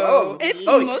 Yeah, it's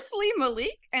mostly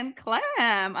Malik and Clem.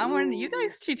 I wanted you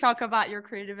guys to talk about your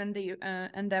creative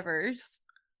endeavors.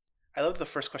 I love the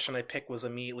first question I picked was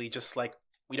immediately just like,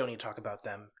 we don't need to talk about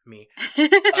them, me. You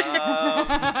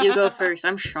go first.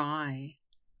 I'm shy.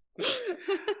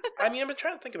 I mean, I've been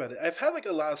trying to think about it. I've had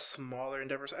a lot of smaller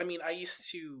endeavors. I mean,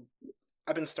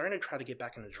 I've been starting to try to get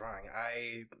back into drawing.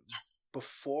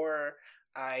 Before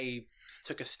I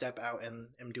took a step out and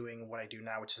am doing what I do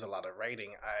now, which is a lot of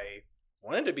writing, I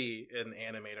wanted to be an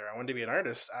animator. I wanted to be an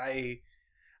artist. I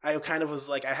kind of was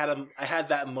like, I had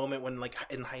that moment when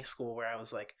in high school where I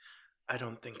was like, I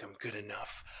don't think I'm good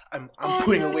enough. I'm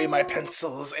putting away my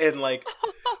pencils and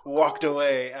walked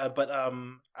away. But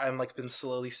I'm been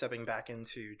slowly stepping back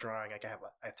into drawing. I have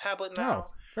a tablet now.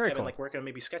 Oh, very cool. I've been working on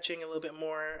maybe sketching a little bit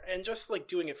more and just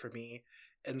doing it for me.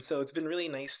 And so it's been really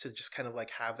nice to just kind of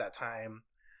have that time.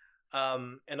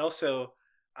 And also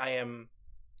I am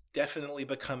definitely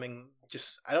becoming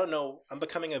I'm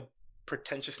becoming a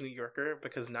pretentious New Yorker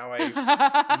because now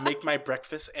I make my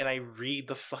breakfast and I read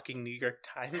the fucking New York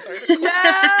Times articles.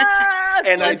 Yes!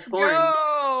 And let's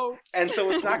go! And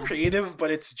so it's not creative,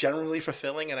 but it's generally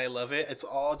fulfilling, and I love it. It's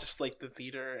all just like the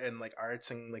theater and like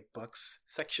arts and like books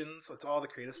sections. It's all the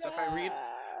creative stuff I read.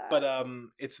 But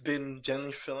it's been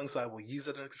generally fulfilling, so I will use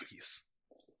it as an excuse.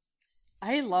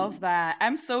 I love that.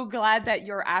 I'm so glad that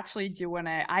you're actually doing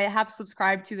it. I have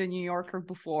subscribed to the New Yorker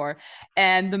before,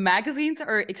 and the magazines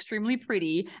are extremely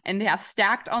pretty, and they have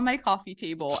stacked on my coffee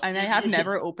table, and I have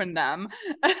never opened them.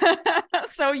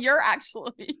 So you're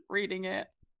actually reading it.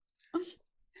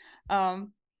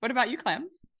 What about you, Clem?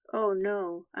 Oh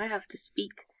no, I have to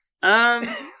speak.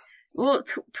 Well,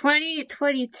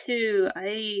 2022,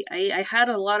 I had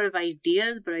a lot of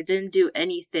ideas, but I didn't do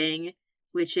anything,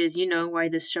 which is, why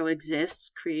this show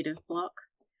exists, creative block.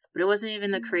 But it wasn't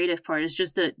even the creative part, it's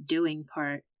just the doing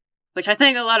part, which I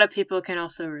think a lot of people can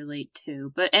also relate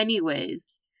to. But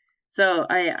anyways, so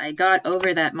I got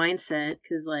over that mindset,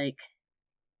 because, like,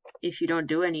 if you don't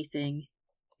do anything,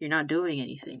 you're not doing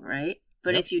anything, right?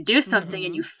 But if you do something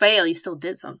and you fail, you still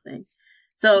did something.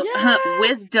 So,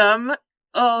 wisdom...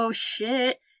 Oh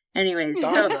shit. Anyways,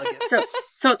 so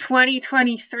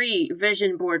 2023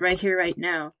 vision board right here, right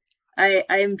now.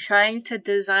 I'm trying to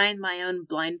design my own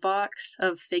blind box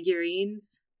of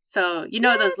figurines. So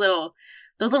those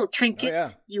little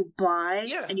trinkets you buy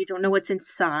and you don't know what's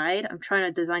inside. I'm trying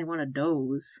to design one of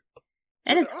those,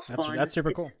 and it's fun. That's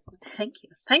super cool. Thank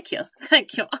you.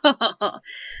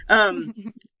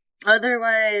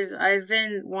 Otherwise, I've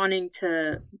been wanting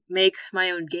to make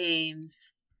my own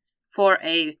games for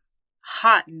a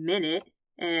hot minute,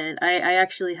 and I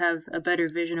actually have a better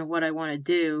vision of what I want to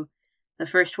do. The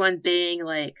first one being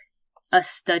like a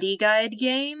study guide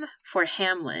game for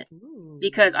Hamlet.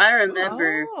 Because I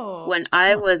remember when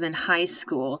I was in high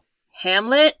school,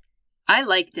 Hamlet, I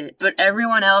liked it, but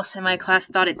everyone else in my class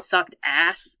thought it sucked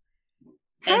ass.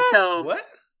 And so... What?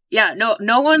 Yeah,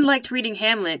 no one liked reading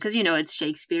Hamlet, because, it's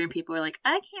Shakespeare, and people are like,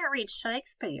 I can't read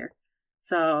Shakespeare.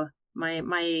 So,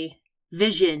 my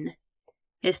vision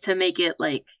is to make it,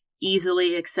 like,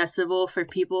 easily accessible for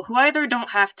people who either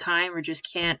don't have time or just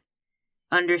can't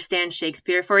understand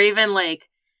Shakespeare, for even, like,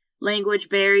 language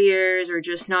barriers or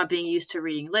just not being used to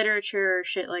reading literature or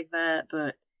shit like that.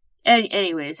 But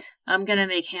anyways, I'm gonna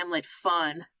make Hamlet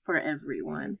fun for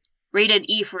everyone. Rated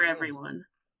E for everyone.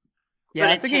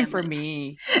 Yeah, it's a game for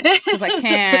me, because I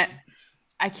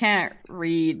can't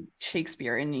read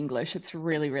Shakespeare in English. It's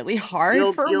really, really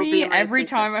hard for me. Every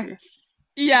time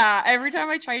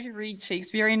I try to read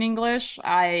Shakespeare in English,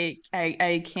 I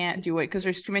can't do it because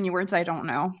there's too many words I don't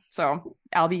know. So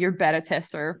I'll be your beta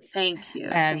tester. Thank you.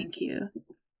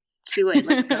 QA,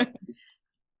 let's go.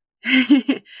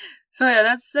 So yeah,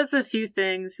 that's a few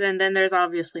things, and then there's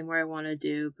obviously more I want to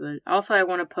do, but also I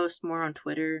want to post more on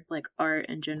Twitter, like art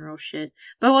and general shit.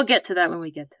 But we'll get to that when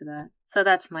we get to that. So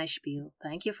that's my spiel.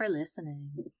 Thank you for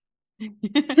listening.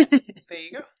 There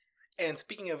you go. And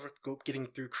speaking of getting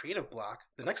through creative block,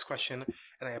 the next question,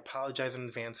 and I apologize in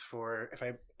advance for if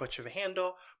I butcher the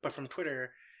handle, but from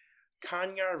Twitter,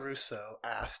 Kanya Russo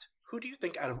asked, who do you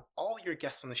think out of all your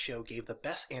guests on the show gave the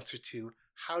best answer to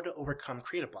how to overcome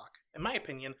creative block? In my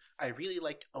opinion, I really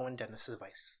liked Owen Dennis'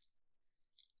 advice.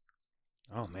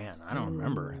 Oh man, I don't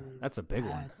remember. That's a big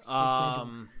one.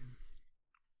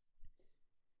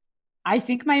 I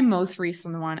think my most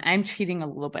recent one, I'm cheating a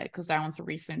little bit because that one's a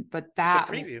recent, but that it's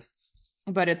a preview.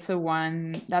 But it's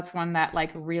one that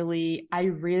like really, I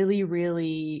really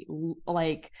really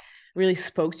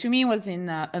spoke to me was in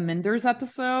Aminder's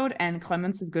episode, and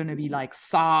Clemens is going to be like,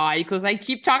 sigh, because I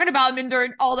keep talking about Aminder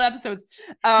in all the episodes.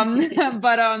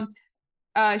 But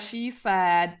she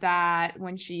said that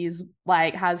when she's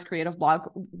like has creative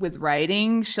block with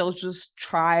writing, she'll just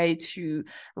try to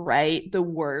write the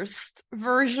worst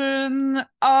version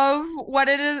of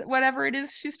whatever it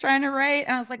is she's trying to write.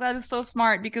 And I was like, that is so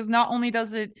smart, because not only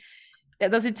does it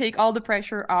take all the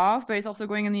pressure off, but it's also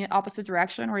going in the opposite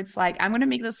direction, where it's like, I'm going to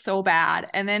make this so bad.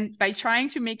 And then by trying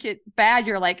to make it bad,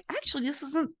 you're like, actually, this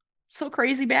isn't so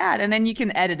crazy bad. And then you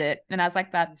can edit it. And I was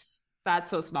like, that's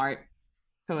so smart.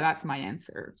 So that's my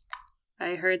answer.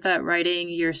 I heard that writing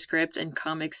your script in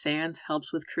Comic Sans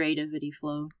helps with creativity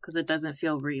flow, because it doesn't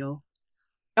feel real.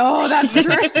 Oh, that's true.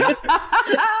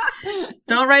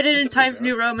 Don't write it in Times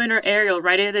New Roman or Arial.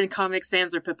 Write it in Comic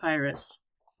Sans or Papyrus.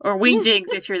 Or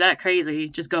Wingdings if you're that crazy.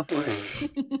 Just go for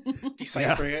it.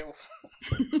 Decipher it.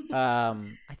 I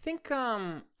think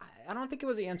I don't think it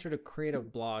was the answer to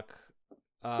creative block.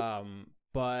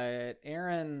 But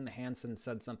Aaron Hansen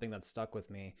said something that stuck with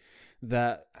me,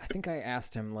 that I think I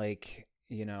asked him, like,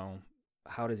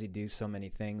 how does he do so many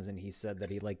things? And he said that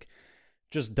he like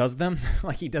just does them.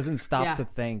 Like he doesn't stop to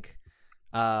think.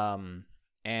 And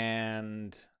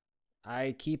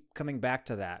I keep coming back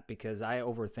to that because I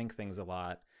overthink things a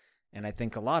lot, and I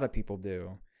think a lot of people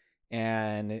do.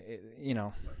 And you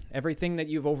know, everything that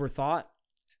you've overthought,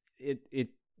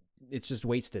 it's just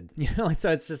wasted. You know,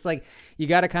 so it's just like you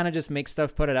got to kind of just make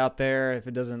stuff, put it out there. If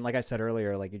it doesn't, like I said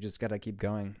earlier, like you just got to keep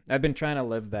going. I've been trying to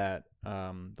live that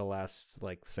the last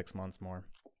like 6 months more.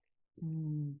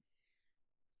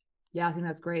 Yeah, I think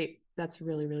that's great. That's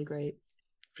really, really great.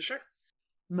 For sure.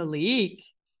 Malik,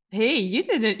 hey, you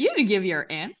didn't give your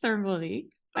answer, Malik.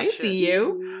 I see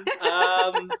you.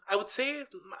 I would say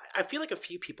I feel like a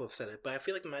few people have said it, but I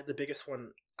feel like the biggest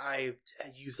one I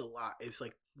use a lot is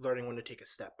like learning when to take a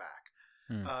step back.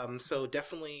 So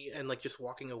definitely, and like just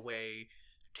walking away,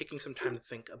 taking some time to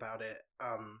think about it.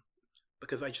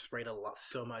 Because I just write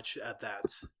so much that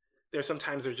there's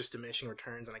sometimes there's just diminishing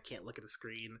returns, and I can't look at the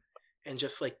screen, and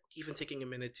just like even taking a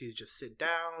minute to just sit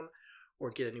down or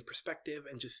get a new perspective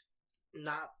and just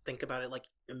not think about it like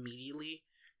immediately.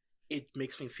 It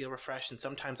makes me feel refreshed, and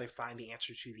sometimes I find the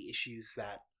answer to the issues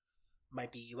that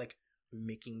might be like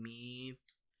making me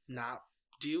not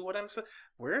do what I'm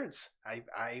words. I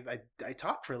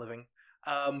talk for a living,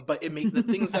 but it makes the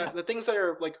things that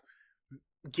are like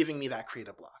giving me that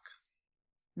creative block.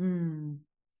 Yeah,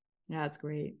 that's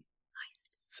great.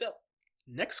 Nice. So,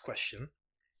 next question: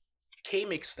 K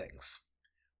makes things.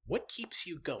 What keeps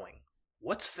you going?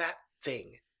 What's that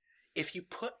thing? If you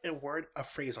put a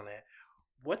phrase on it,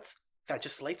 what's that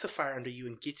just lights a fire under you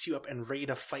and gets you up and ready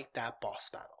to fight that boss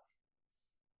battle?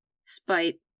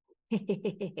 Spite.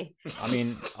 I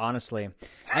mean, honestly,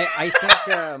 I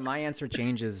think my answer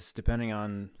changes depending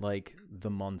on like the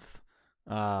month,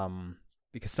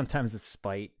 because sometimes it's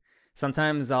spite.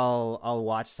 Sometimes I'll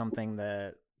watch something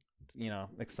that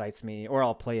excites me, or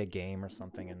I'll play a game or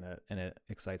something and it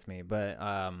excites me. But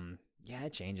yeah,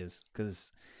 it changes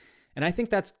and I think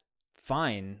that's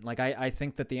fine. Like I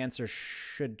think that the answer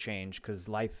should change because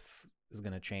life is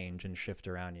gonna change and shift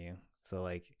around you. So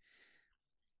like,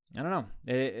 I don't know.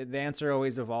 The answer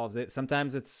always evolves.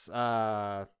 Sometimes it's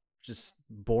just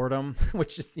boredom,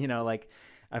 which is like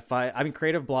I mean,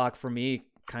 creative block for me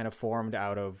kind of formed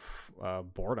out of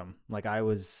boredom. Like I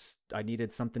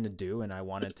needed something to do and I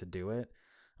wanted to do it.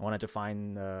 I wanted to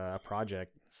find a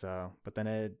project. So, but then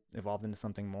it evolved into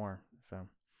something more. So,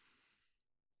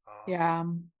 yeah.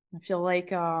 I feel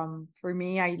like for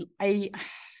me, it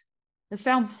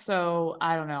sounds so,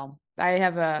 I don't know. I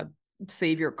have a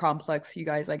savior complex, you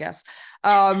guys, I guess.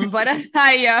 But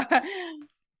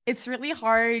it's really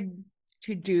hard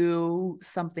to do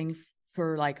something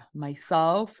for like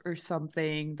myself or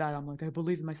something that I'm like, I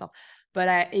believe in myself.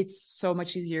 But it's so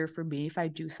much easier for me if I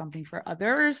do something for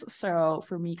others. So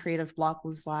for me, creative block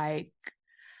was like,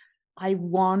 I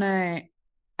want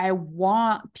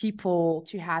people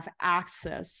to have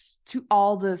access to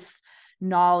all this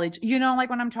knowledge, like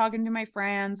when I'm talking to my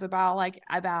friends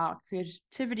about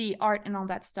creativity, art, and all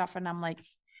that stuff, and I'm like,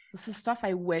 this is stuff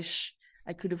I wish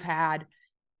I could have had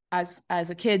as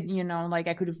a kid, like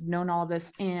I could have known all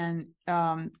this. And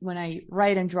when I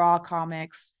write and draw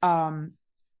comics, I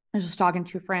was just talking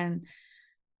to a friend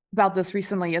about this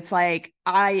recently. It's like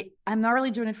I'm not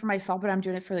really doing it for myself, but I'm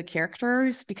doing it for the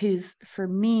characters, because for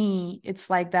me it's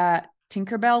like that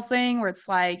Tinkerbell thing where it's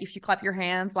like if you clap your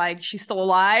hands, like she's still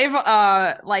alive.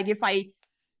 Like if I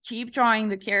keep drawing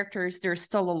the characters, they're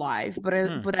still alive,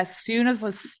 but as soon as I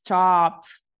stop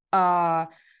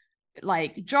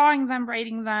like drawing them,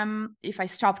 writing them, if I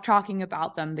stop talking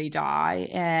about them, they die.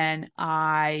 And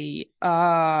I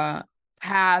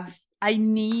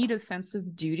need a sense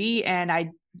of duty, and I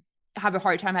have a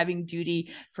hard time having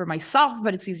duty for myself,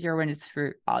 but it's easier when it's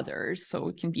for others. So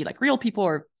it can be like real people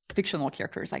or fictional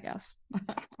characters, I guess.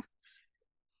 For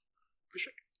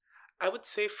sure. I would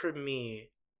say for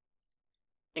me,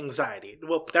 anxiety.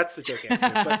 Well, that's the joke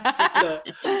answer. But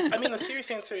the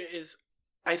serious answer is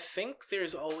I think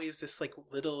there's always this like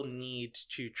little need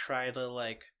to try to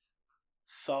like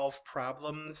solve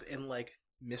problems and like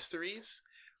mysteries.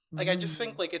 Like I just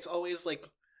think like it's always like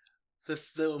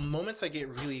the moments I get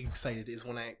really excited is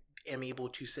when I am able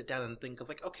to sit down and think of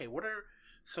like, okay, what are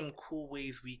some cool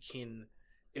ways we can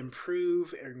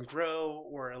improve and grow,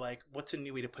 or like what's a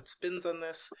new way to put spins on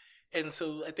this. And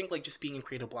so I think like just being in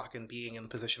creative block and being in the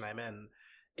position I'm in,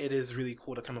 it is really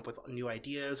cool to come up with new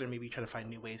ideas or maybe try to find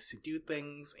new ways to do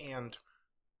things and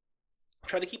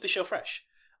try to keep the show fresh.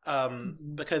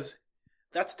 Because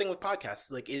that's the thing with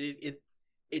podcasts. Like it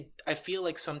I feel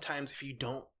like sometimes if you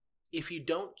don't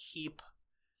keep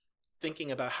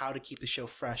thinking about how to keep the show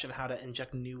fresh and how to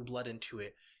inject new blood into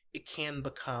it, it can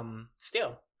become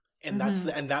stale. And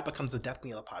that becomes the death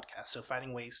knell of podcasts. So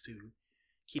finding ways to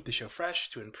keep the show fresh,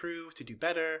 to improve, to do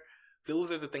better,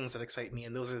 those are the things that excite me,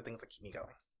 and those are the things that keep me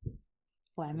going.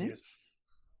 Clemens?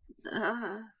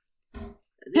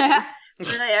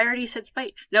 But I already said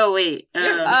spite. No, wait.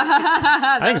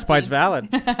 I think spite's valid.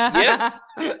 Yeah.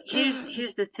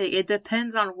 Here's the thing. It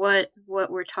depends on what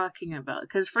we're talking about.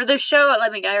 Because for the show,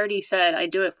 I already said I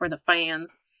do it for the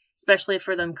fans, especially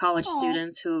for them college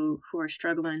students who are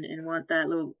struggling and want that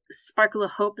little sparkle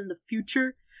of hope in the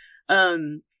future.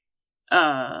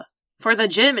 For the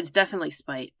gym, it's definitely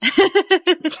spite.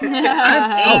 I'm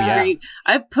angry.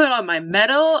 I put on my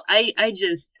medal. I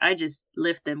just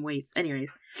lift them weights.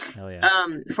 Anyways. Hell yeah.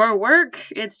 For work,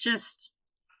 it's just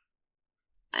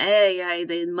I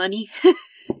need money.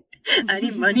 I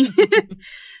need money.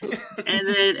 And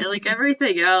then like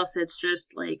everything else, it's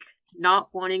just like not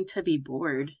wanting to be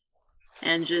bored.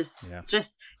 And just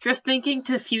thinking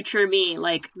to future me,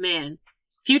 like, man,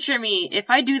 future me, if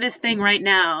I do this thing right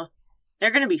now,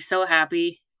 they're gonna be so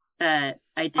happy that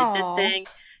I did this thing.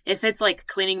 If it's like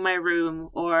cleaning my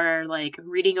room or like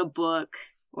reading a book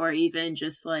or even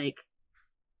just like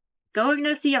going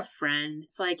to see a friend,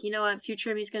 it's like, you know what,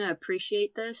 future me's gonna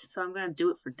appreciate this, so I'm gonna do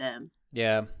it for them.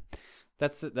 Yeah,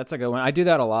 that's a good one. I do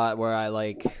that a lot where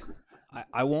I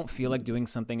won't feel like doing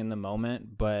something in the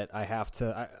moment, but I have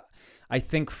to. I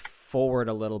think forward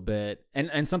a little bit,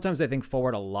 and sometimes I think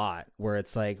forward a lot, where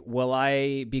it's like, will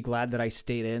I be glad that I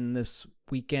stayed in this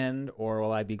weekend, or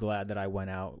will I be glad that I went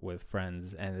out with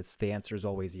friends? And the answer is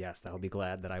always yes. I'll be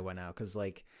glad that I went out, because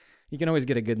like you can always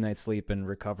get a good night's sleep and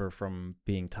recover from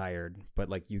being tired, but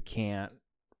like you can't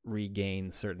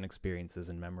regain certain experiences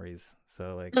and memories.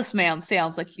 So like, this man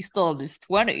sounds like he's still in his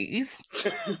 20s.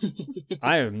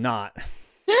 I am not.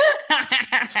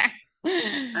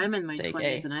 I'm in my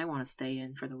 20s and I want to stay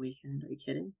in for the weekend. Are you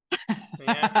kidding?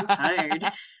 Yeah. I'm tired.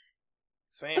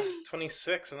 Same.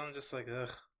 26, and I'm just like,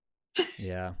 ugh.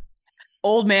 Yeah.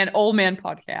 Old man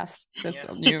podcast. That's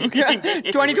so new.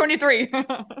 2023.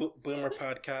 Boomer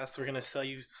podcast. We're gonna sell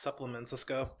you supplements. Let's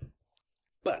go.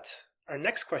 But our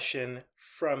next question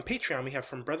from Patreon, we have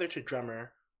from Brother to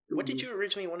Drummer. What did you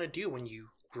originally want to do when you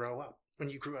grew up?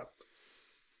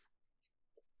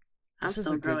 This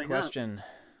is a good question.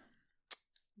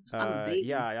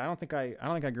 Yeah, I don't think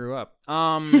I grew up.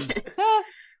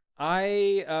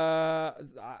 I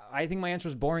think my answer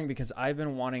is boring, because I've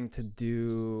been wanting to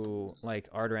do like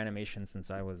art or animation since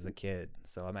I was a kid.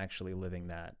 So I'm actually living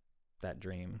that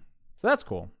dream. So that's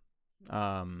cool.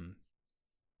 Yeah,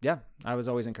 I was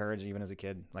always encouraged, even as a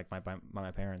kid, like by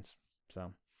my parents.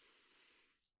 So.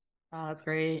 Oh, that's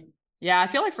great. Yeah, I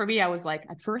feel like for me, I was like,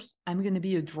 at first, I'm going to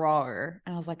be a drawer.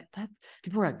 And I was like,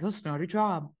 people were like, that's not a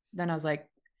job. Then I was like,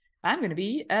 I'm going to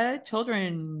be a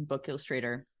children book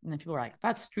illustrator. And then people were like,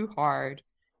 that's too hard.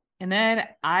 And then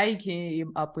I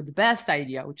came up with the best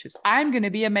idea, which is I'm going to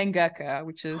be a mangaka,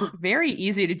 which is very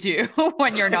easy to do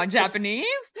when you're not Japanese.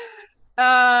 So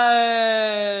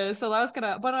that was kind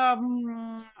of, but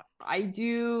I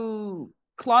do...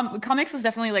 comics is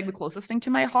definitely like the closest thing to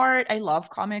my heart. I love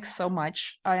comics so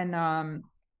much, and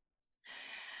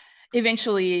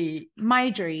eventually my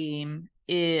dream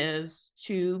is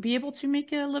to be able to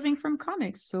make a living from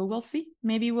comics. So we'll see.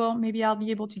 Maybe I'll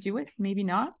be able to do it, maybe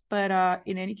not, but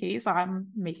in any case, I'm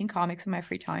making comics in my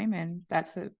free time, and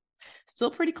that's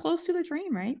still pretty close to the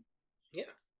dream, right? Yeah.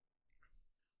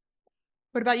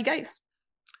 What about you guys?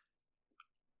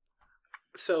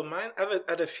 So mine, I've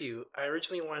had a few. I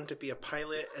originally wanted to be a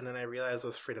pilot, and then I realized I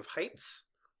was afraid of heights.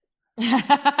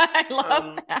 I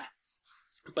love that.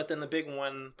 But then the big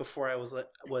one before I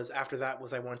was after that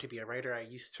was I wanted to be a writer. I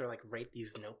used to like write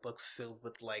these notebooks filled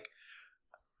with like,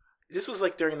 this was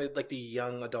like during the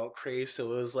young adult craze,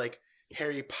 so it was like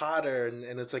Harry Potter,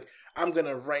 and it's like, I'm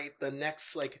gonna write the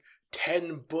next like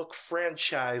 10-book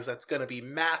franchise that's gonna be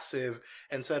massive.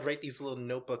 And so I'd write these little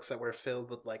notebooks that were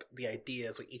filled with like the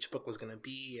ideas what each book was gonna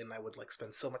be, and I would like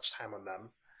spend so much time on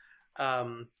them.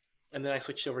 And then I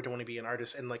switched over to want to be an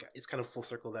artist, and like it's kind of full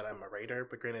circle that I'm a writer.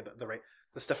 But granted,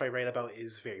 the stuff I write about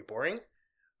is very boring.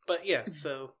 But yeah,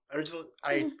 so originally,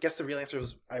 I guess the real answer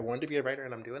was I wanted to be a writer,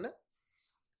 and I'm doing it.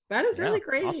 That is really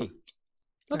great. Awesome.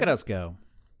 Look at us go.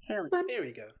 Hell, there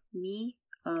we go. Me,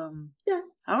 yeah.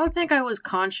 I don't think I was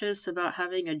conscious about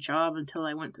having a job until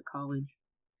I went to college.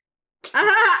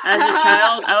 As a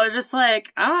child, I was just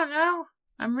like, I don't know,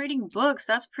 I'm reading books.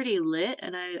 That's pretty lit,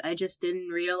 and I just didn't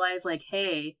realize like,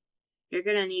 hey, you're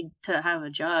gonna need to have a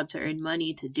job to earn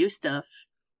money to do stuff.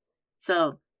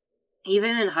 So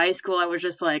even in high school, I was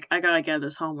just like, I gotta get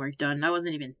this homework done. I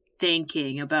wasn't even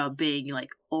thinking about being like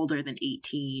older than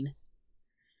 18.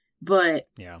 But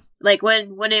yeah, like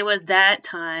when it was that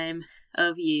time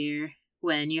of year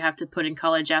when you have to put in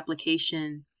college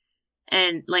applications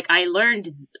And like I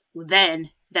learned then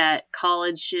that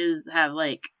colleges have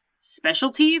like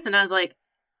specialties, and I was like,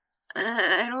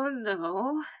 I don't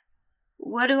know.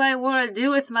 What do I want to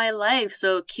do with my life?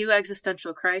 So cue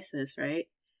existential crisis, right?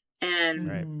 And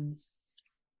Right.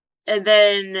 and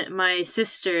then my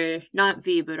sister, not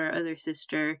V, but our other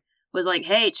sister, was like,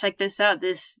 "Hey, check this out.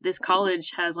 This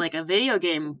college has like a video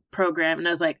game program." And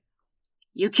I was like,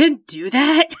 "You can do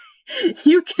that?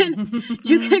 you can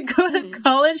go to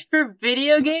college for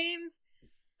video games?"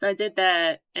 So I did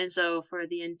that. And so for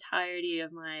the entirety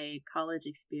of my college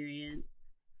experience,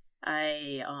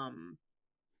 I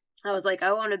was like,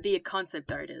 I want to be a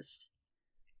concept artist.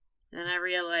 And I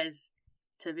realized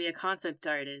to be a concept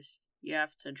artist, you have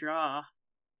to draw.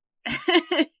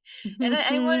 And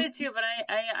I wanted to, but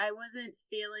I wasn't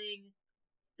feeling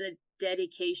the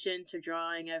dedication to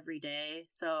drawing every day.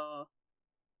 So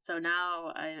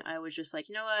now I was just like,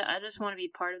 you know what? I just want to be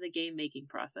part of the game making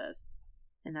process.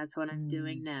 And that's what I'm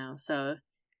doing now. So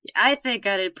I think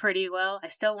I did pretty well. I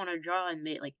still want to draw and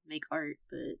make art,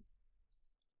 but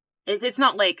it's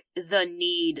not like the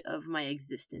need of my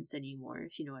existence anymore,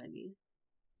 if you know what I mean.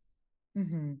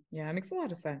 Yeah, it makes a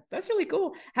lot of sense. That's really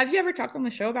cool. Have you ever talked on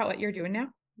the show about what you're doing now?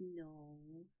 No.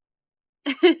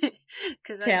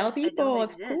 Because Tell people,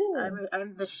 it's cool.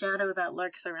 I'm the shadow that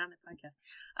lurks around the podcast.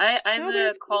 I'm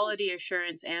the quality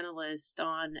assurance analyst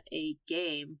on a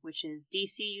game, which is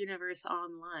DC Universe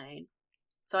Online.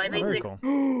 So I basically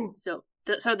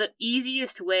so the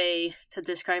easiest way to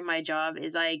describe my job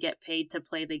is I get paid to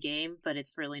play the game, but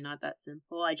it's really not that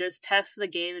simple. I just test the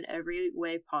game in every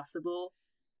way possible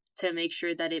to make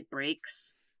sure that it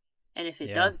breaks, and if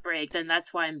it does break, then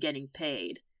that's why I'm getting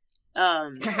paid.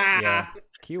 Yeah,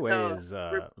 QA so is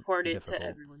report it difficult. to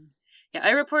everyone. Yeah,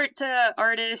 I report to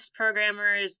artists,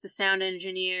 programmers, the sound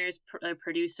engineers,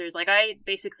 producers. Like I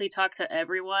basically talk to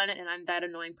everyone, and I'm that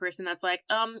annoying person that's like,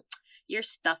 your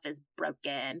stuff is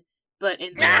broken, but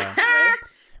in that way.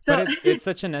 So But it's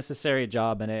such a necessary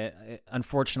job, and it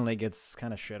unfortunately gets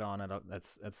kind of shit on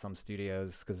at some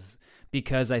studios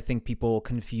because I think people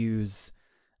confuse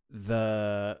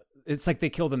it's like they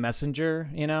kill the messenger,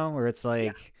 you know, where it's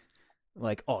like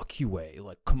oh, QA,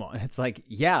 like come on. It's like,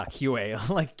 yeah, QA.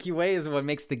 Like QA is what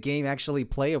makes the game actually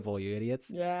playable, you idiots.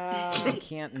 Yeah. You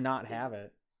can't not have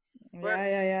it.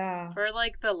 Yeah. We're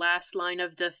like the last line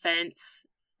of defense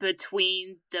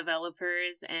between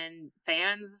developers and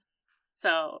fans.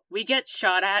 So we get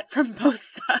shot at from both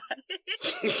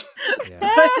sides.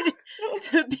 But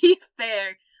to be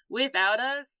fair, without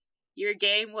us, your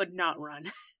game would not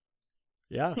run.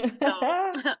 Yeah. So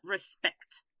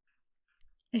respect.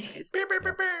 That's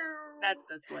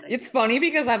what It's funny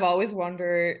because I've always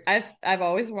wondered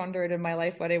in my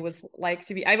life what it was like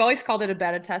to be. I've always called it a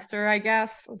beta tester, I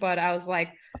guess, but I was like,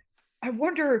 I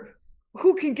wonder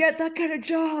who can get that kind of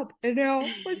job, and now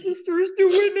my sister is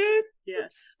doing it.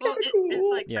 Yes. Well,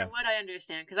 it's like, from what I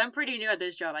understand, because I'm pretty new at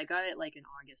this job. I got it like in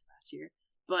August last year.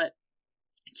 But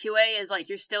QA is like,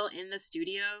 you're still in the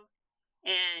studio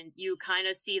and you kind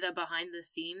of see the behind the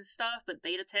scenes stuff, but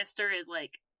beta tester is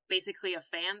like basically a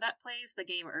fan that plays the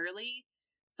game early.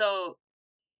 So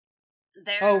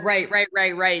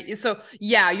right. So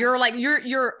yeah, you're like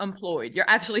you're employed. You're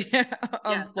actually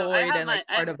employed so and like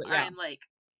part of it. Yeah. I'm like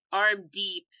arm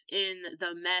deep in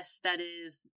the mess that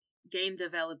is game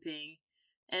developing,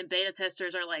 and beta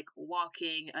testers are like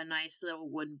walking a nice little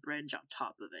wooden bridge on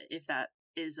top of it, if that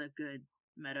is a good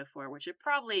metaphor, which it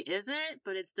probably isn't,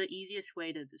 but it's the easiest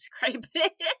way to describe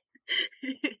it.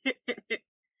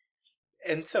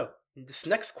 And so, this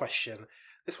next question,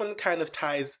 this one kind of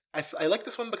ties, I like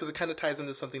this one because it kind of ties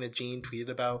into something that Gene tweeted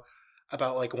about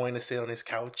like wanting to sit on his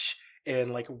couch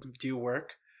and like do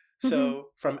work.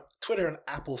 So, from Twitter and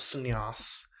Apple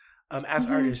Sneos, as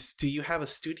artists, do you have a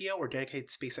studio or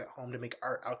dedicated space at home to make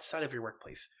art outside of your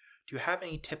workplace? Do you have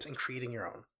any tips in creating your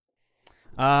own?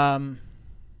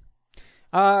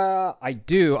 I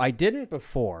do. I didn't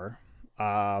before.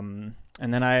 And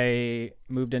then I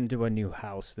moved into a new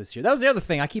house this year. That was the other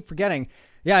thing I keep forgetting.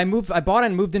 Yeah, I bought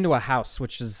and moved into a house,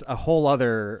 which is a whole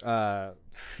other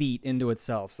feat into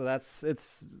itself. So I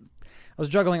was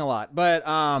juggling a lot, but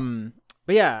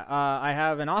yeah, I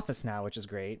have an office now, which is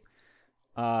great.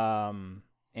 And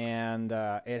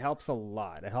it helps a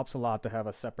lot. It helps a lot to have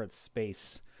a separate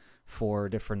space for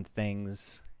different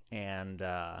things, and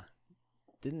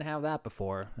didn't have that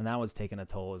before, and that was taking a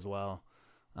toll as well.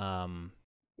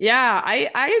 Yeah,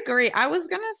 I agree. I was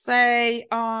gonna say,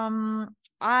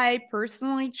 I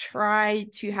personally try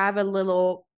to have a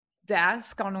little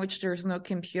desk on which there's no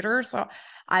computer. So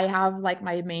I have like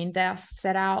my main desk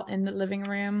set out in the living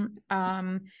room.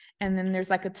 And then there's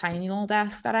like a tiny little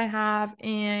desk that I have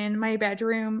in my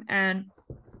bedroom. And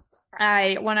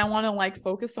when I want to like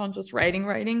focus on just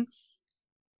writing,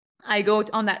 I go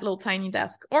on that little tiny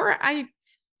desk, or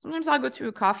sometimes I'll go to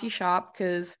a coffee shop,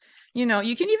 because, you know,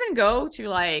 you can even go to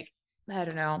like, I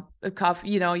don't know, a coffee,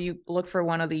 you know, you look for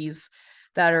one of these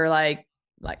that are like,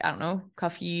 I don't know,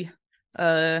 coffee,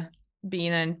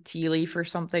 bean and tea leaf or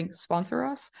something, sponsor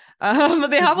us. But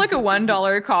they have like a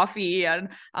 $1 coffee, and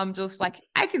I'm just like,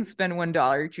 I can spend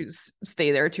 $1 to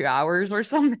stay there 2 hours or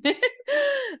something.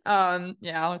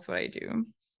 Yeah, that's what I do.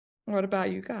 What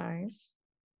about you guys?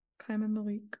 Clem and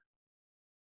Malik.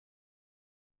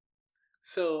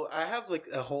 So I have like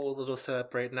a whole little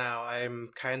setup right now.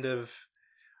 I'm kind of,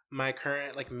 my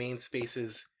current like main space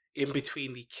is in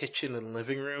between the kitchen and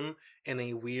living room, in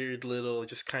a weird little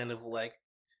just kind of like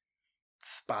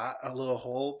spot, a little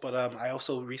hole. But I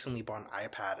also recently bought an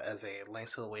iPad as a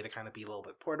nice little way to kind of be a little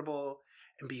bit portable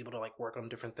and be able to like work on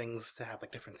different things, to have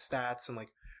like different stats and like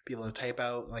be able to type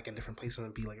out like in different places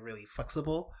and be like really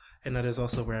flexible. And that is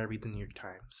also where I read the New York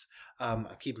Times. I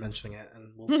keep mentioning it,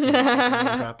 and we'll see if I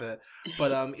can drop it.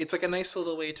 But it's like a nice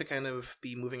little way to kind of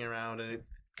be moving around, and it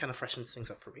kind of freshens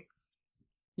things up for me.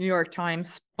 New York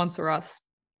Times, sponsor us.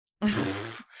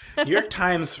 New York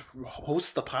Times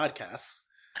hosts the podcast.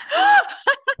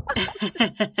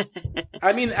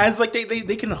 I mean, as like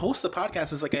they can host the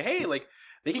podcast as like a, hey, like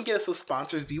they can get us those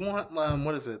sponsors. Do you want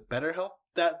what is it, BetterHelp?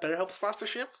 That BetterHelp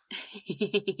sponsorship?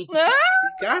 You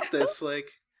got this, like,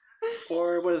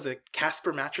 or what is it,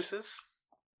 Casper mattresses?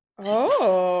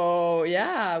 Oh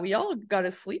yeah, we all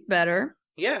gotta sleep better.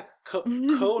 Yeah,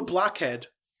 code Blockhead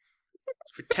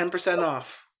for 10%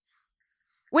 off.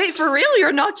 Wait, for real?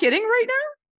 You're not kidding right now?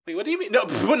 Wait, what do you mean? No,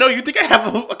 you think I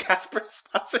have a Casper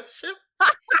sponsorship?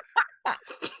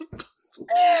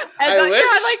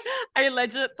 I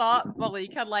legit thought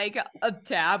Malik had like a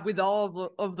tab with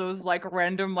all of those like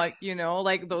random, like, you know,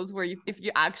 like those where if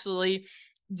you actually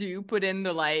do put in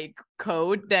the like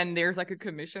code, then there's like a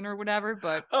commission or whatever.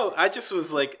 But I just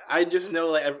was like, I just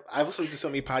know, like, I've listened to so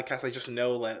many podcasts, I just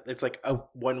know that it's like a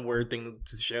one word thing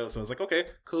to show. So I was like, okay,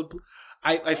 code.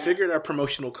 I figured our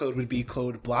promotional code would be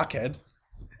code Blockhead.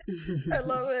 I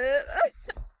love it.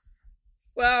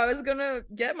 Wow, I was gonna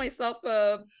get myself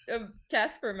a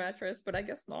Casper mattress, but I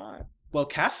guess not. Well,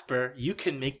 Casper, you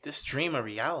can make this dream a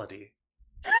reality.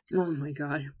 Oh my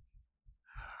god.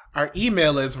 Our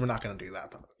email is, we're not gonna do that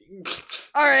though.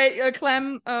 All right,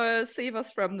 Clem, save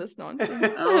us from this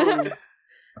nonsense.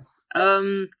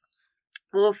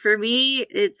 Well, for me,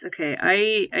 it's okay.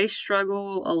 I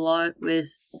struggle a lot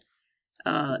with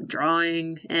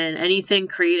drawing and anything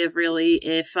creative, really,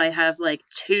 if I have like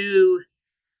too,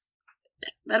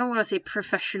 I don't want to say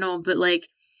professional, but like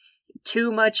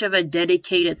too much of a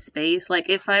dedicated space. Like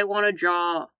if I want to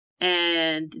draw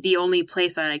and the only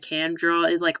place that I can draw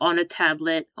is like on a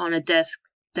tablet, on a desk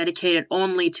dedicated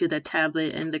only to the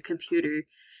tablet and the computer,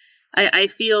 I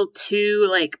feel too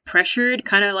like pressured,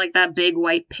 kind of like that big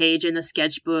white page in the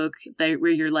sketchbook where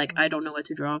you're like, I don't know what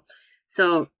to draw.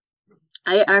 So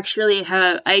I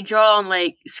draw on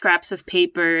like scraps of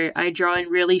paper. I draw in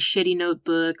really shitty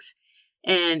notebooks,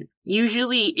 and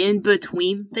usually in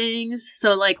between things.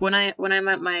 So like when I'm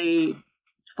at my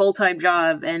full-time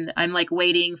job and I'm like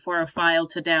waiting for a file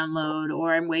to download,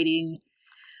 or I'm waiting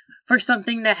for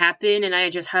something to happen and I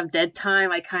just have dead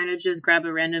time, I kind of just grab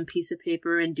a random piece of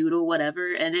paper and doodle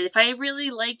whatever. And if I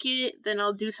really like it, then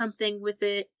I'll do something with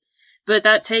it. But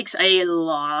that takes a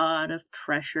lot of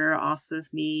pressure off of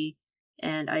me,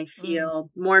 and I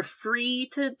feel more free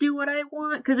to do what I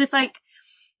want. Because if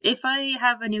I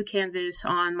have a new canvas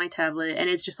on my tablet and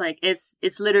it's just like it's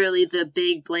literally the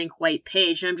big blank white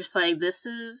page, and I'm just like, this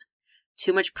is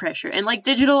too much pressure. And like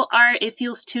digital art, it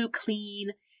feels too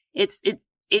clean.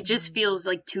 It just feels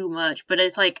like too much. But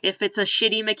it's like if it's a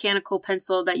shitty mechanical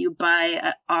pencil that you buy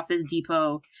at Office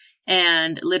Depot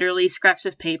and literally scraps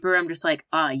of paper, I'm just like,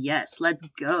 yes, let's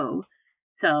go.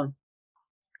 So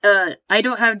I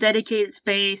don't have dedicated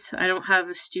space. I don't have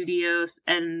a studio,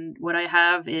 and what I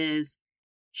have is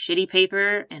shitty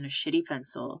paper and a shitty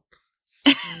pencil.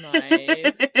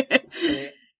 Nice.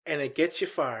 and it gets you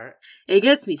far. It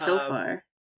gets me so far.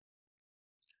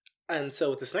 And so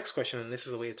with this next question, and this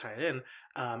is the way to tie it in,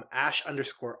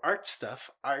 Ash_art stuff,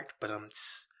 but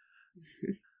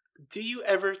do you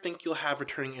ever think you'll have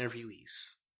returning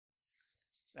interviewees?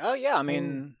 Oh yeah, I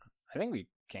mean, I think we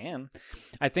can.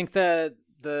 I think that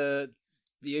the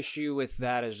issue with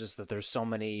that is just that there's so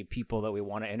many people that we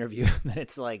want to interview that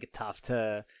it's like tough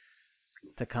to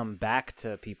to come back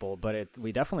to people, but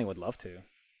we definitely would love to.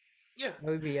 Yeah, it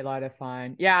would be a lot of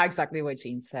fun. Yeah, exactly what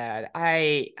Gene said.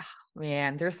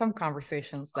 Man, there's some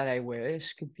conversations that I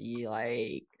wish could be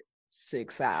like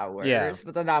 6 hours. Yeah.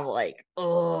 But then I'm like,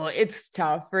 oh, it's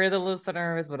tough for the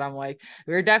listeners. But I'm like,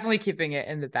 we're definitely keeping it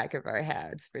in the back of our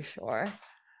heads for sure.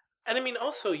 And I mean,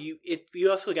 also you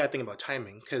also got to think about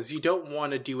timing, because you don't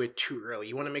want to do it too early.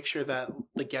 You want to make sure that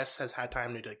the guest has had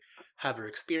time to like have their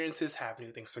experiences, have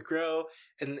new things to grow,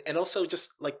 and also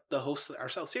just like the hosts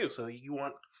ourselves too. So you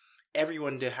want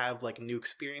everyone to have like new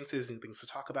experiences and things to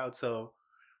talk about. So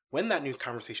when that new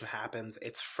conversation happens,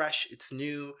 it's fresh, it's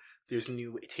new. There's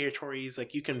new territories,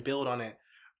 like you can build on it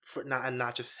for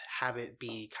not just have it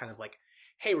be kind of like,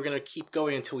 hey, we're gonna keep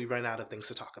going until we run out of things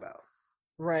to talk about.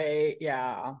 Right?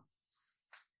 Yeah.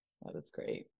 Oh, that's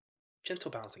great.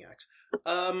 Gentle balancing act.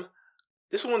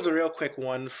 This one's a real quick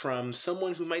one from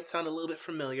someone who might sound a little bit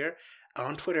familiar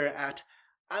on Twitter at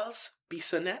Alice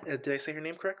Bisanet. Did I say her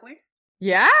name correctly?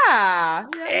 Yeah.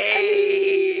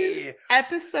 Hey!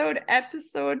 Episode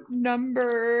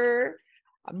number.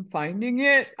 I'm finding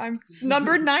it. I'm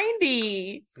number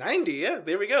 90. 90, yeah.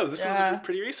 There we go. This one's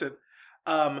pretty recent.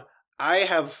 I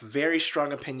have very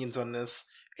strong opinions on this,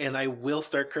 and I will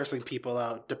start cursing people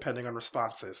out depending on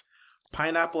responses.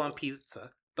 Pineapple on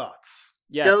pizza. Thoughts?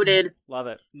 Yes. Goated. Love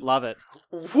it. Love it.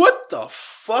 What the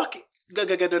fuck?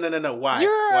 No. Why?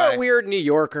 You're Why? a weird New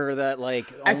Yorker that like.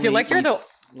 I feel like you're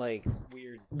like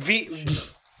weird.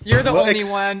 You're the What? only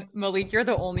one, Malik. You're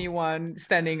the only one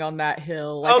standing on that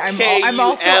hill. Like Okay, I'm you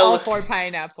also L. all for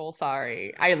pineapple.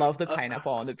 Sorry, I love the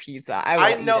pineapple on the pizza.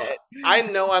 I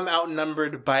know I'm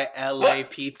outnumbered by LA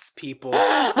Pete's people,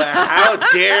 but how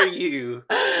dare you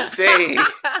say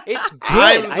It's good.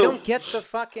 I'm I the- don't get the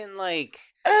fucking like.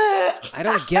 I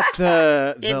don't get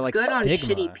the It's like good on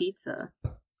stigma. shitty pizza.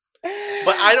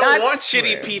 But I don't That's want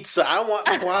shitty true. pizza. I want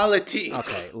quality.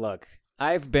 Okay, look.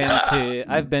 I've been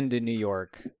to New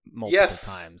York multiple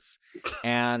times,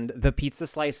 and the pizza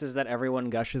slices that everyone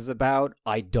gushes about,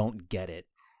 I don't get it.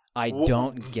 I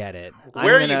don't get it.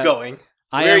 Where are you going?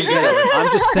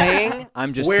 I'm just saying.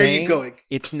 Where are you going?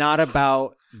 It's not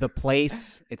about the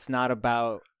place. It's not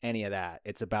about any of that.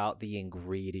 It's about the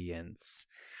ingredients.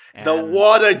 The And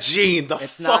water, Gene. The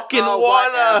it's fucking not, water.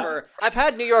 whatever. I've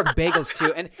had New York bagels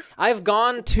too, and I've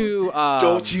gone to.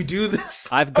 Don't you do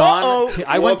this? I've gone.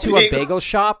 I went to a Bagels? bagel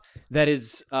shop that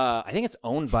is. I think it's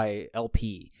owned by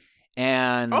LP,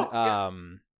 and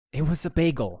it was a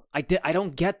bagel. I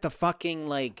don't get the fucking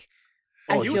like.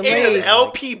 You feel ate an like-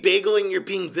 LP bagel and you're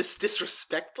being this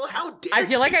disrespectful? How dare I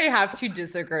feel you? like I have to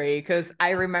disagree because I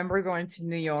remember going to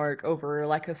New York over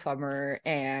like a summer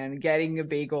and getting a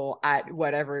bagel at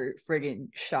whatever friggin'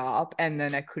 shop, and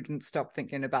then I couldn't stop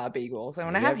thinking about bagels. And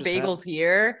when I Maybe have I've just had- bagels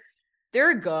here,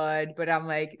 they're good, but I'm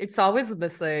like, it's always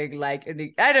missing like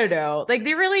I don't know, like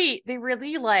they really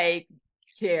like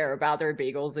care about their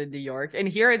bagels in New York, and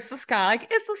here it's just kind of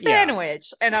like it's a Yeah.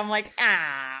 sandwich, and I'm like,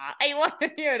 I want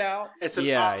It's an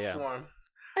Yeah, art yeah. form.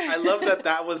 I love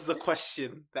that was the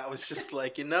question. That was just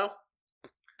like,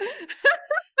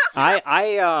 I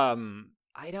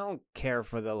don't care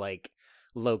for the like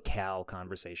locale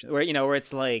conversation where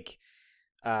it's like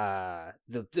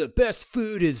the best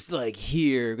food is like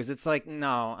here, because it's like,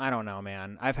 no, I don't know,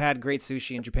 man. I've had great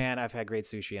sushi in Japan. I've had great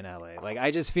sushi in LA. Like,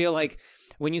 I just feel like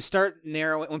when you start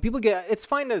narrowing, when people get, it's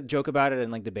fine to joke about it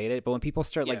and like debate it, but when people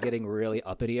start like getting really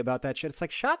uppity about that shit, it's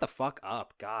like, shut the fuck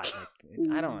up, God.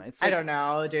 Like, I don't know. It's like, I don't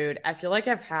know, dude. I feel like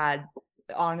I've had,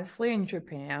 honestly, in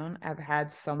Japan, I've had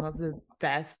some of the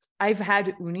best. I've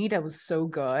had uni that was so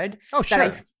good. Oh, sure.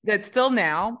 That still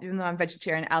now, even though I'm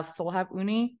vegetarian, I'll still have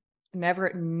uni.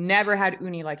 Never had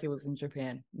uni like it was in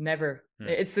Japan. Never.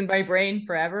 It's in my brain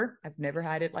forever. I've never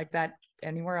had it like that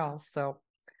anywhere else. So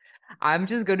I'm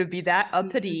just going to be that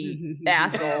uppity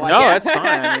asshole. No, that's fine.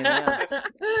 I mean,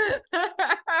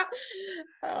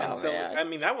 and so, man. I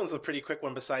mean, that one's a pretty quick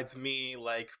one besides me,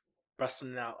 like,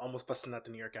 almost busting out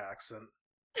the New York accent.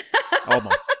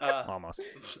 Almost.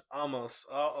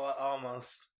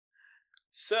 Almost.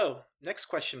 So, next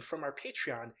question from our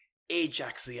Patreon,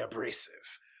 Ajax the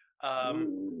Abrasive.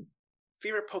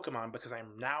 Favorite Pokemon, because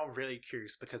I'm now really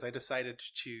curious, because I decided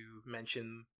to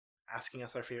mention asking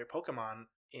us our favorite Pokemon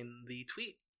in the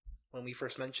tweet when we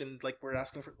first mentioned, like, we're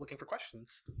looking for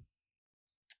questions.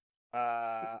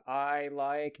 I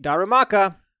like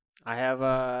Darumaka. I have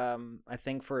I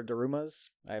think for Darumas,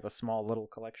 I have a small little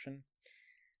collection.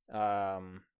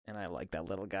 And I like that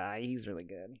little guy. He's really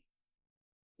good.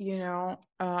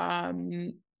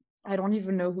 I don't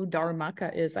even know who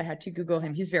Darumaka is. I had to Google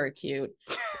him. He's very cute.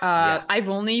 Yeah. I've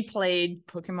only played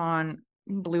Pokemon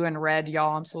blue and red,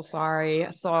 y'all. I'm so sorry.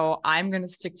 So I'm gonna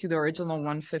stick to the original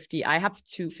 150. I have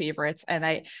 2 favorites, and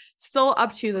I still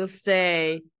up to this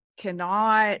day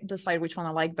cannot decide which one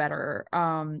I like better.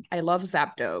 I love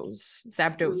Zapdos.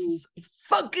 Zapdos is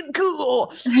fucking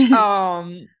cool.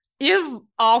 He's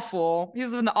awful.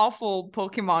 He's an awful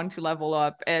Pokemon to level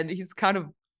up, and he's kind of,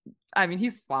 I mean,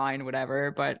 he's fine, whatever,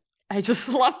 but I just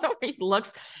love the way he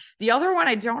looks. The other one,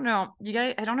 I don't know. You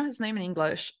guys, I don't know his name in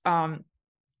English.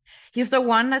 He's the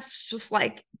one that's just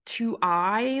like 2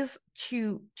 eyes,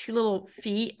 two little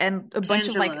feet, and a bunch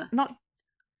of like not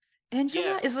Angela.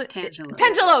 Yeah. Is it Tangela?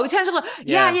 Tangelo.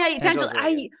 Yeah, Tangelo's Tangelo.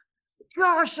 really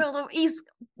Gosh, he's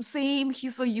same.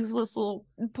 He's a useless little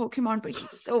Pokemon, but he's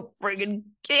so friggin'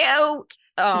 cute.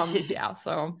 Yeah.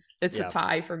 So it's a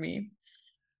tie for me.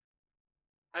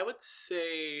 I would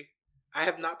say I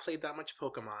have not played that much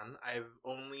Pokemon. I've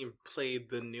only played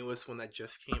the newest one that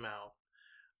just came out,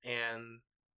 and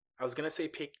I was gonna say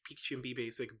Pikachu and B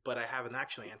Basic, but I have an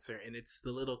actual answer, and it's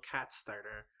the little cat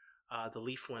starter, the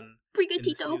Leaf one in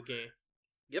this new game.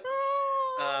 Yep.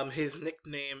 His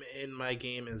nickname in my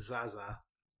game is Zaza.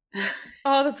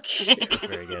 Oh, that's cute. That's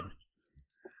very good.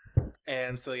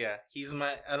 And so yeah, he's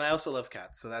my, and I also love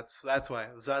cats, so that's why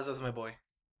Zaza's my boy.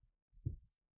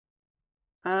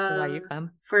 What about you,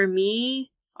 Clem? For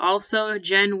me, also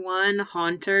Gen 1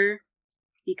 Haunter,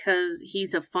 because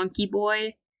he's a funky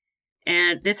boy.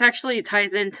 And this actually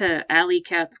ties into Alley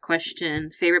Cat's question,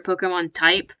 favorite Pokemon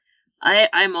type.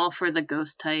 I'm all for the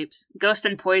ghost types. Ghost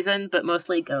and poison, but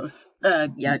mostly ghost.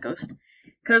 Ghost.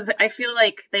 Because I feel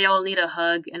like they all need a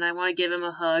hug, and I want to give them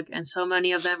a hug, and so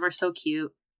many of them are so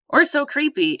cute. Or so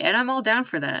creepy, and I'm all down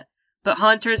for that. But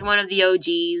Haunter's one of the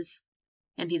OGs,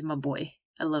 and he's my boy.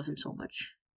 I love him so much.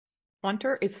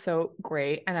 Haunter is so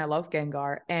great, and I love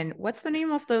Gengar. And what's the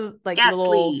name of the Ghastly.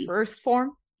 little first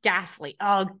form? Ghastly.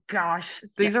 Oh gosh,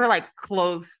 these are like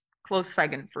close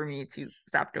second for me to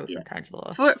Zapdos and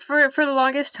Tangela. For the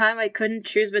longest time, I couldn't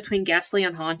choose between Ghastly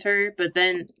and Haunter, but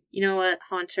then you know what,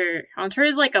 Haunter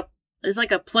is like a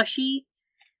plushie,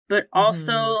 but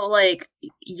also like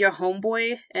your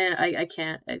homeboy, and I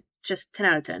can't. Just 10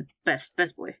 out of 10, best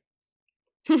boy.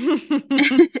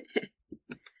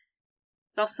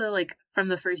 Also like from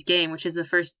the first game, which is the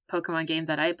first Pokemon game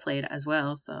that I played as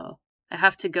well, so I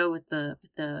have to go with the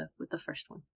first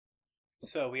one.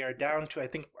 So we are down to, I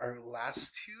think, our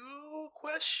last 2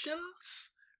 questions?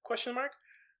 Question mark?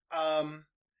 I'm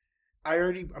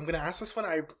gonna ask this one.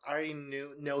 I already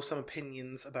know some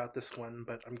opinions about this one,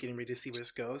 but I'm getting ready to see where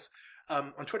this goes.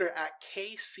 On Twitter at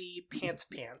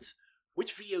KCPantsPants,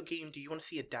 which video game do you want to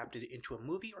see adapted into a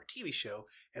movie or TV show,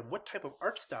 and what type of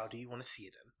art style do you want to see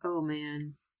it in? Oh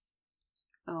man.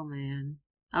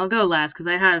 I'll go last because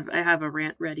I have a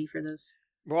rant ready for this.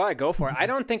 Well, go for it. I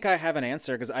don't think I have an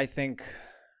answer because I think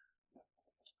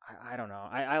I don't know.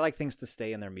 I like things to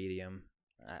stay in their medium.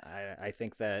 I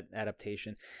think that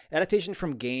adaptation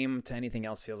from game to anything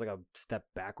else feels like a step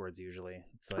backwards usually.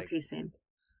 It's like same.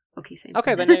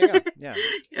 Okay, then there you go. Yeah.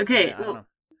 Okay. I don't know.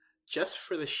 Just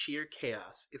for the sheer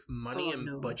chaos, if money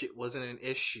and budget wasn't an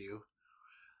issue,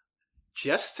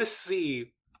 just to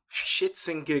see shits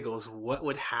and giggles what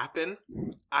would happen,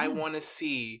 I want to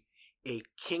see a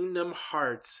Kingdom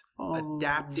Hearts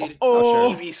adapted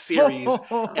TV series,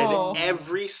 and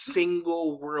every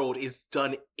single world is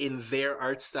done in their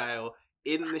art style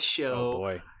in the show. Oh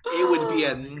boy. It would be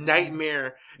a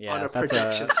nightmare on a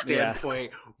production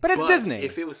standpoint. But it's Disney.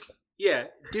 If it was,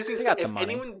 Disney's got the if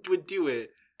money. anyone would do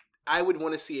it, I would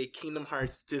want to see a Kingdom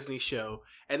Hearts Disney show,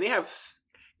 and they have.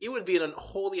 It would be an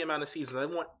unholy amount of seasons. I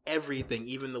want everything,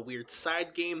 even the weird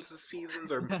side games as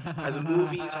seasons or as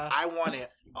movies. I want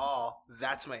it all.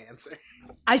 That's my answer.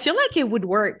 I feel like it would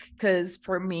work because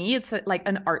for me, it's like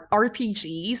an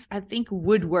RPGs. I think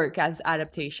would work as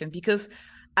adaptation because,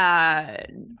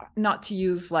 not to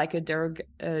use like a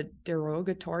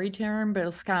derogatory term, but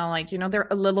it's kind of like they're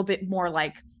a little bit more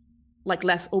like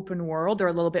less open world or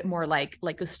a little bit more like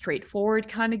a straightforward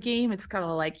kind of game. It's kind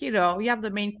of like you have the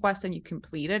main quest and you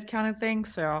complete it kind of thing.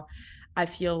 So I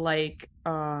feel like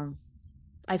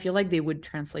they would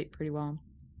translate pretty well.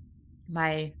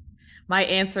 My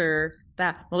answer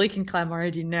that Malik and Clem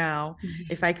already know,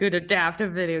 if I could adapt a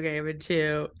video game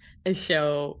into a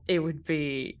show, it would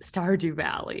be Stardew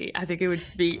Valley. I think it would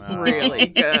be really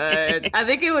good. I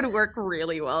think it would work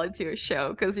really well into a show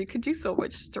because you could do so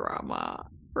much drama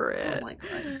for it. Oh my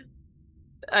god.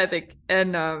 I think,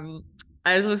 and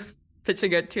I was just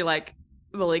pitching it to like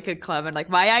Malik and Clem, and like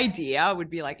my idea would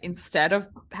be like instead of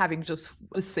having just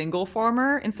a single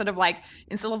farmer, instead of like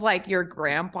your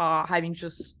grandpa having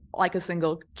just like a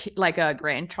single like a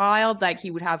grandchild, like he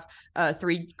would have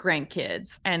 3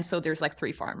 grandkids, and so there's like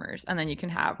 3 farmers, and then you can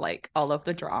have like all of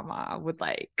the drama with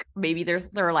like maybe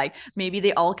maybe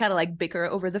they all kind of like bicker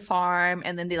over the farm,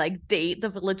 and then they like date the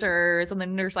villagers, and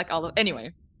then there's like all of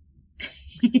anyway.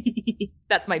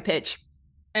 That's my pitch,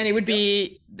 and it would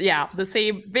be the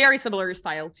same, very similar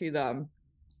style to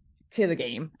the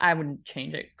game. I wouldn't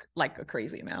change it like a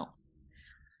crazy amount.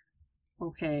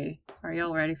 Okay, are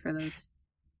y'all ready for this?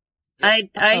 I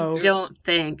don't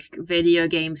think video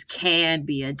games can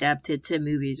be adapted to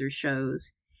movies or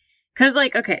shows. Cause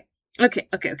like, okay.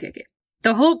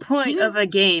 The whole point of a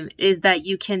game is that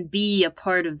you can be a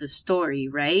part of the story,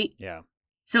 right? Yeah.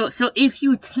 So if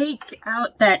you take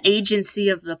out that agency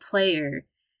of the player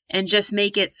and just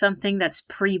make it something that's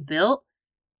pre-built,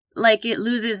 like it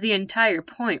loses the entire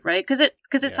point, right?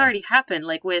 Because it's already happened.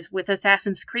 Like with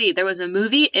Assassin's Creed, there was a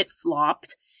movie, it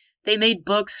flopped. They made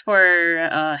books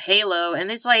for Halo, and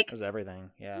it's like it was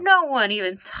everything. Yeah. No one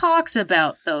even talks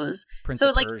about those. Prince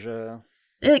of Persia.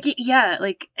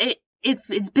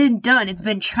 It's been done, it's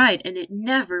been tried, and it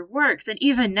never works. And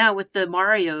even now with the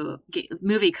Mario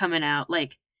movie coming out,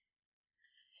 like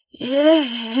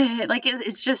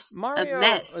it's just Mario a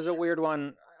mess. is a weird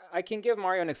one. I can give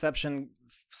Mario an exception,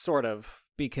 sort of,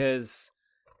 because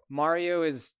Mario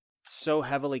is so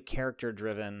heavily character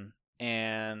driven,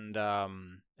 and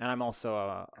I'm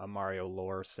also a Mario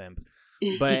lore simp.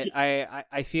 But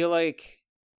I feel like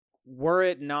were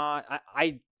it not,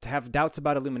 I have doubts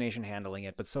about Illumination handling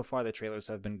it, but so far the trailers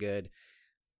have been good.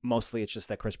 Mostly it's just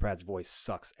that Chris Pratt's voice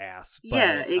sucks ass. But,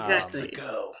 yeah, exactly.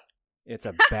 It's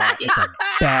a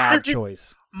bad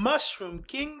choice. Mushroom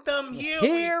Kingdom, here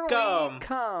we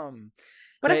come.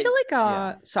 But I feel like,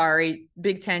 sorry,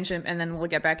 big tangent, and then we'll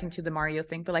get back into the Mario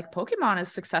thing. But like, Pokemon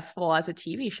is successful as a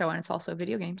TV show, and it's also a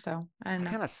video game. So I don't know.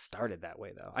 It kind of started that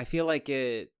way, though. I feel like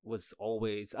it was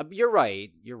always. You're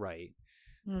right.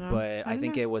 But I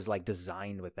think it was like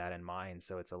designed with that in mind,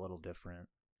 so it's a little different.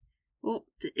 Well,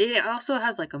 it also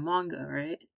has like a manga,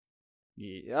 right?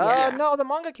 Yeah. No, the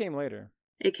manga came later.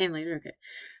 It came later. Okay.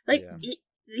 Like,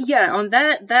 on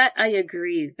that I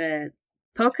agree that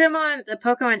the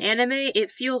Pokemon anime, it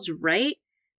feels right,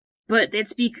 but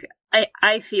it's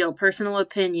I feel, personal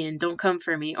opinion, don't come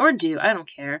for me, or do, I don't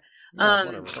care.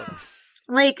 Whatever.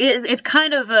 Like it's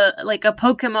kind of a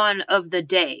Pokemon of the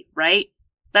day, right?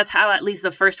 That's how at least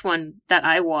the first one that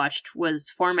I watched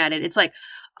was formatted. It's like,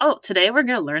 oh, today we're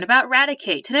gonna learn about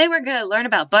Raticate. Today we're gonna learn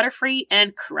about Butterfree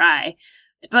and Cry.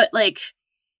 But like,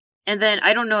 and then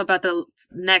I don't know about the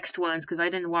next ones because I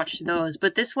didn't watch those,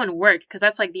 but this one worked because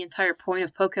that's like the entire point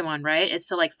of Pokemon, right? It's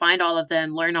to like find all of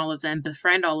them, learn all of them,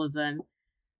 befriend all of them.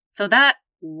 So that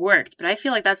worked, but I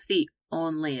feel like that's the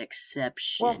only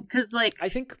exception. Because like, I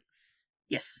think.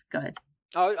 Yes, go ahead.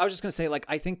 I was just gonna say, like,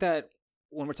 I think that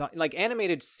when we're talking like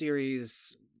animated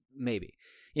series, maybe,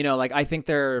 like I think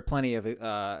there are plenty of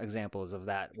examples of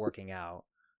that working out.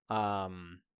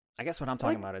 I guess what I'm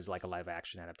talking about is like a live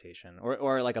action adaptation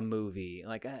or like a movie,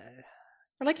 like.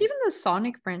 Or like even the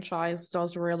Sonic franchise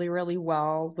does really, really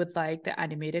well with like the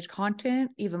animated content,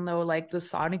 even though like the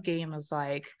Sonic game is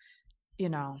like,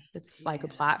 it's like a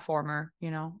platformer,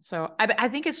 So I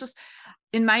think it's just,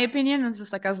 in my opinion, it's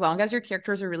just like as long as your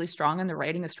characters are really strong and the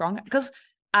writing is strong, because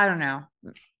I don't know,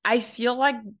 I feel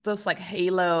like this like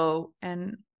Halo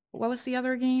and what was the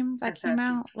other game that came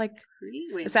out? Like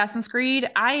Assassin's Creed.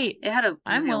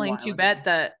 I'm willing to bet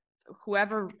that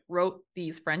whoever wrote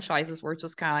these franchises were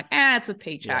just kind of like, it's a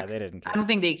paycheck. Yeah, they didn't care. I don't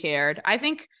think they cared. I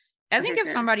think if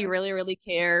somebody really, really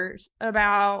cares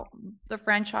about the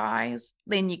franchise,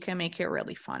 then you can make it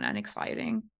really fun and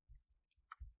exciting.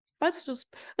 That's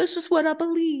just what I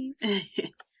believe.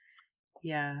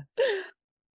 Yeah.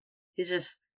 It's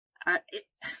just,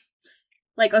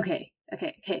 okay.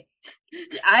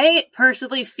 I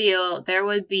personally feel there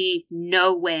would be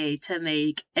no way to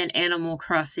make an Animal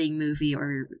Crossing movie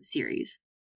or series,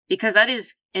 because that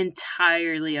is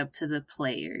entirely up to the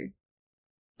player.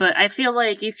 But I feel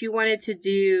like if you wanted to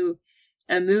do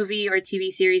a movie or TV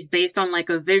series based on like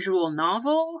a visual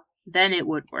novel, then it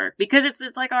would work, because it's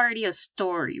like already a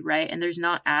story, right? And there's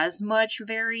not as much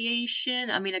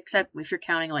variation. I mean, except if you're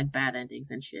counting like bad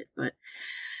endings and shit. But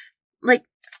like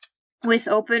with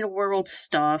open world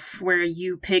stuff where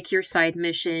you pick your side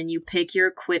mission, you pick your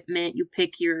equipment, you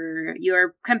pick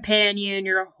your companion,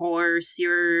 your horse,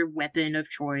 your weapon of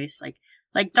choice,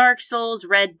 like Dark Souls,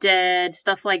 Red Dead,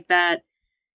 stuff like that.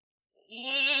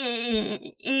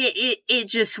 It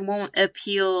just won't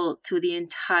appeal to the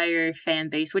entire fan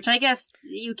base, which I guess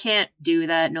you can't do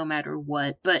that no matter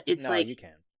what, but it's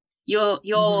you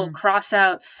you'll cross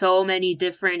out so many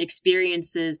different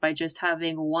experiences by just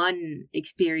having one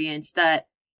experience that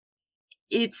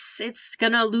it's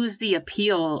gonna lose the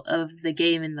appeal of the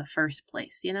game in the first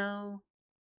place, you know?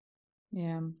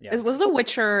 Yeah. Was The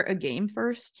Witcher a game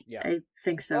first? Yeah. I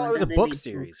think so. Well, it was a book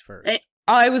series first. It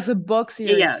was a book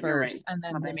series first, right. and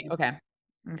then they made Okay.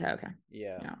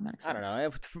 Yeah. Makes sense. I don't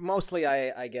know. Mostly,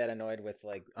 I get annoyed with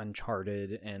like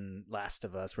Uncharted and Last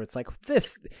of Us, where it's like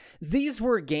these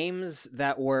were games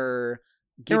that were.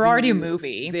 They were already a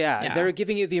movie. Yeah, they were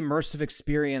giving you the immersive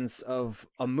experience of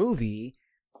a movie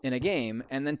in a game,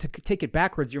 and then to take it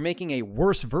backwards, you're making a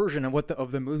worse version of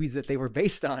of the movies that they were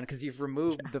based on because you've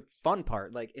removed the fun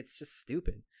part. Like, it's just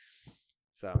stupid.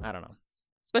 So I don't know.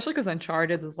 Especially because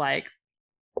Uncharted is like,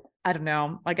 I don't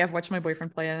know. Like, I've watched my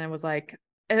boyfriend play it, and I was like,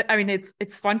 I mean,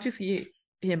 it's fun to see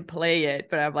him play it,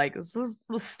 but I'm like, this is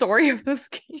the story of this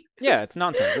game. Yeah, it's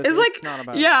nonsense. It's like, not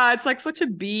about... it's like such a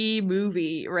B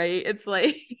movie, right? It's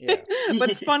like,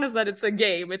 what's fun is that it's a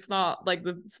game. It's not like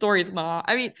the story's not.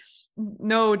 I mean,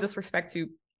 no disrespect to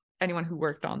anyone who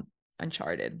worked on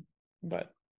Uncharted,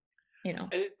 but you know,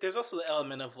 there's also the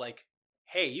element of like,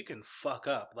 hey, you can fuck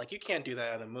up. Like, you can't do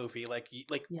that in a movie.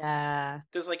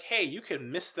 There's like, hey, you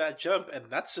can miss that jump, and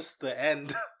that's just the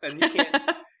end, and you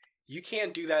can't. You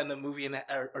can't do that in a movie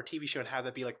or TV show and have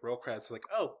that be like roll credits. Like,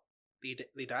 oh,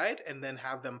 they died, and then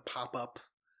have them pop up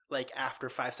like after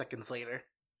 5 seconds later.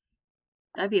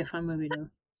 That'd be a fun movie, though.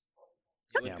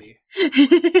 It would be.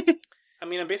 I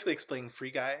mean, I'm basically explaining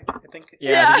Free Guy, I think.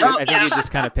 Yeah, I think you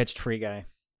just kind of pitched Free Guy.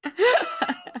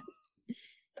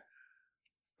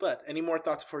 But any more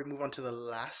thoughts before we move on to the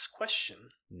last question?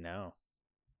 No.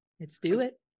 Let's do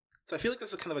it. So I feel like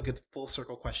this is kind of a good full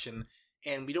circle question.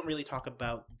 And we don't really talk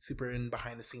about super and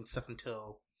behind the scenes stuff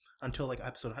until like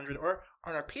episode 100 or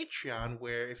on our Patreon,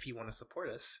 where if you want to support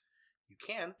us, you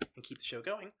can and keep the show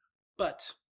going.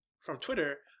 But from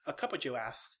Twitter, a Cup of Joe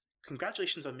asks,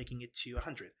 congratulations on making it to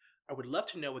 100. I would love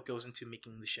to know what goes into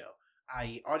making the show,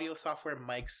 i.e. audio software,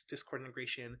 mics, Discord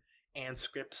integration, and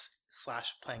scripts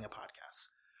 / playing a podcast.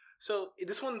 So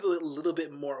this one's a little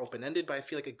bit more open-ended, but I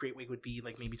feel like a great way would be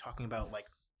like maybe talking about like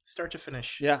start to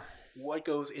finish. Yeah. What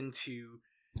goes into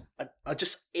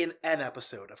just in an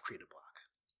episode of Creative Block?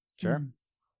 Sure.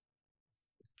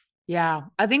 Yeah,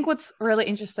 I think what's really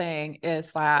interesting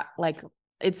is that like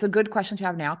it's a good question to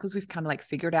have now because we've kind of like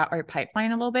figured out our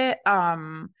pipeline a little bit.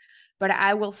 But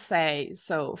I will say,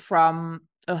 so from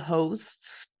a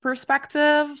host's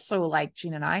perspective, so like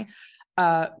Gene and I,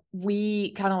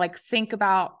 we kind of like think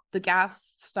about the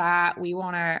guests that we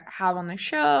want to have on the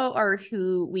show or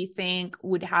who we think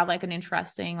would have like an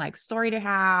interesting like story to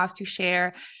have to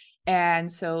share. And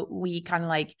so we kind of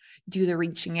like do the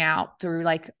reaching out through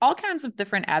like all kinds of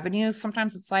different avenues.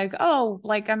 Sometimes it's like, oh,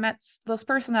 like I met this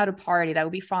person at a party, that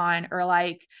would be fun. Or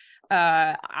like,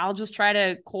 I'll just try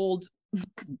to cold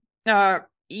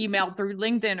email through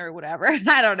LinkedIn or whatever.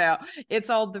 I don't know. It's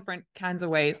all different kinds of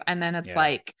ways. And then it's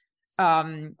like,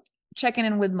 checking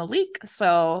in with Malik.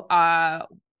 So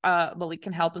Malik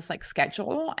can help us like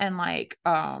schedule and like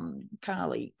kind of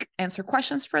like answer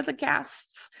questions for the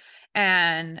guests.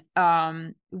 And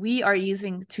we are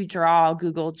using To Draw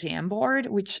Google Jamboard,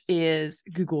 which is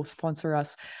Google sponsor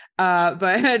us.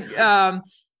 But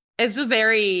it's just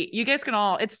you guys can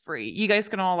all, it's free. You guys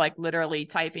can all like literally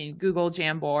type in Google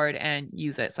Jamboard and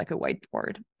use it. It's like a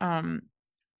whiteboard.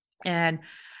 And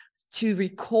to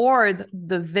record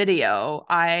the video,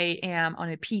 I am on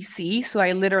a PC, so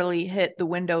I literally hit the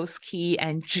Windows key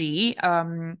and G,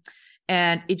 and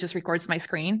it just records my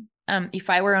screen. If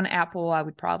I were on Apple, I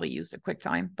would probably use the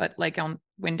QuickTime, but like on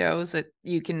Windows,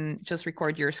 you can just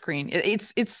record your screen.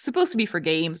 It's supposed to be for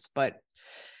games, but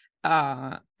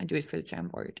I do it for the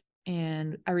Jamboard,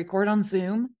 and I record on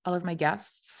Zoom all of my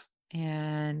guests,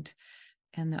 and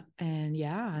the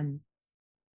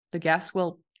guests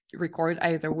will record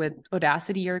either with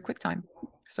Audacity or QuickTime.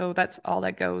 So that's all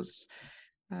that goes.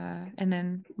 And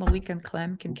then Malik and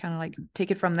Clem can kind of like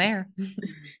take it from there.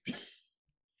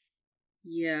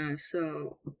 Yeah,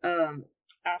 so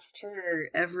after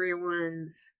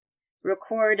everyone's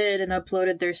recorded and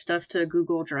uploaded their stuff to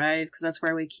Google Drive, because that's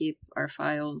where we keep our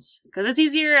files, because it's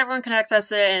easier, everyone can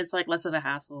access it, and it's like less of a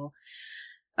hassle.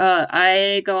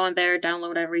 I go on there,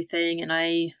 download everything, and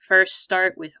I first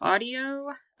start with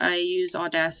audio. I use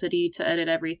Audacity to edit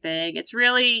everything. It's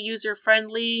really user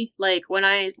friendly. Like when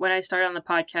I started on the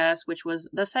podcast, which was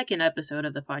the second episode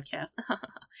of the podcast,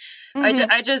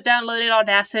 I just downloaded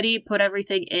Audacity, put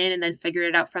everything in, and then figured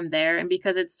it out from there. And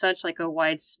because it's such like a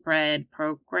widespread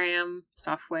program,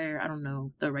 software, I don't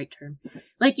know the right term.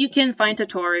 Like you can find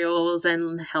tutorials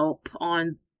and help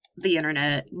on the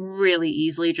internet really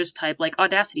easily. Just type like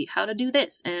Audacity, how to do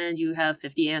this, and you have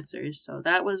 50 answers. So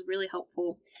that was really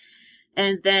helpful.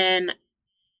 And then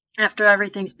after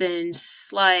everything's been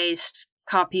sliced,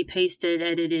 copy, pasted,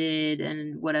 edited,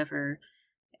 and whatever,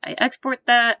 I export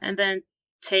that and then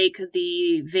take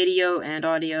the video and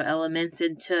audio elements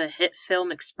into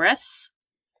HitFilm Express.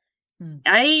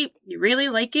 I really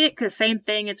like it because same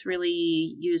thing, it's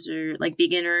really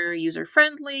beginner user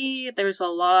friendly. There's a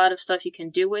lot of stuff you can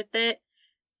do with it.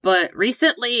 But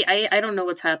recently, I don't know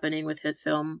what's happening with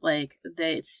HitFilm. Like,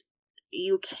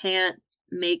 you can't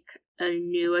make a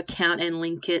new account and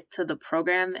link it to the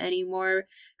program anymore.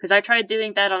 Because I tried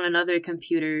doing that on another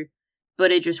computer, but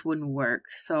it just wouldn't work.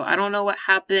 So I don't know what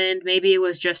happened. Maybe it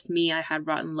was just me. I had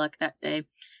rotten luck that day.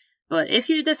 But if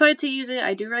you decide to use it,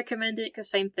 I do recommend it because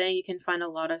same thing, you can find a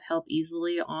lot of help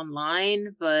easily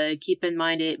online, but keep in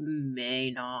mind it may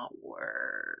not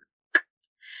work.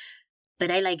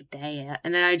 But I like that.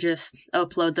 And then I just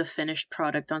upload the finished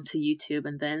product onto YouTube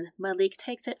and then Malik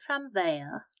takes it from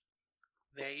there.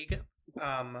 There you go.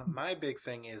 My big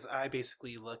thing is I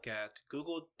basically look at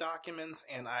Google Documents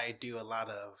and I do a lot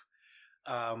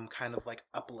of kind of like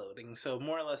uploading. So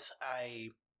more or less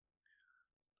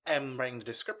I'm writing the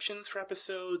descriptions for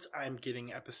episodes. I'm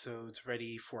getting episodes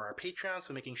ready for our Patreon,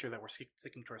 so making sure that we're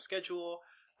sticking to our schedule.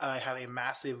 I have a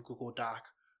massive Google Doc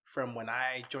from when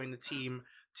I joined the team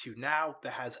to now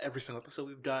that has every single episode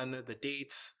we've done, the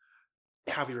dates,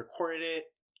 how we recorded it,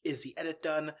 is the edit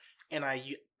done, and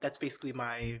that's basically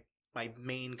my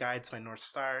main guide, it's my North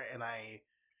Star, and I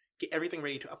get everything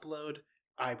ready to upload.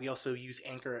 We also use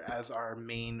Anchor as our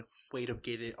main way to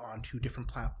get it onto different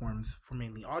platforms for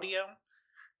mainly audio.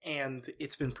 And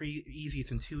it's been pretty easy, it's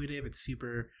intuitive, it's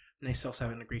super nice to also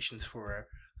have integrations for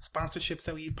sponsorships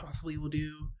that we possibly will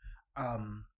do.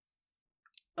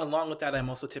 Along with that, I'm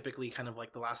also typically kind of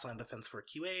like the last line of defense for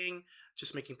QAing,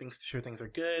 just making sure things are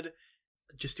good,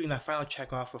 just doing that final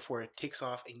check off before it takes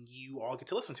off and you all get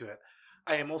to listen to it.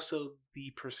 I am also the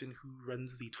person who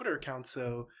runs the Twitter account,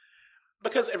 so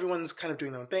because everyone's kind of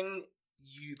doing their own thing,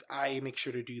 I make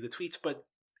sure to do the tweets, but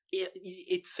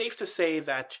it's safe to say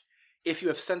that if you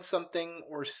have sent something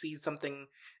or see something,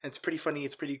 and it's pretty funny,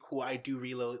 it's pretty cool, I do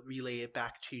relay it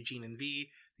back to Gene and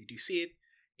V. They do see it.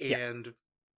 And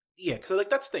yeah, because like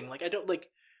that's the thing. Like I don't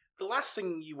like the last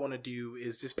thing you want to do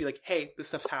is just be like, hey, this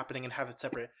stuff's happening and have it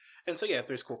separate. And so yeah, if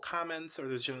there's cool comments or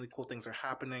there's generally cool things are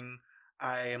happening,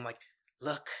 I am like,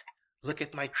 look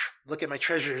at my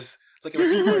treasures, look at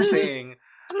what people are saying.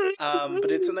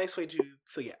 But it's a nice way to.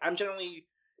 So yeah, I'm generally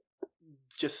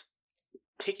just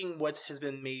taking what has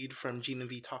been made from Gene and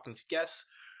V talking to guests,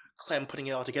 Clem putting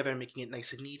it all together and making it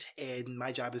nice and neat, and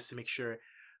my job is to make sure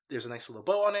there's a nice little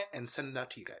bow on it and send it out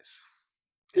to you guys.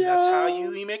 And that's how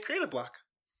you make Creative Block.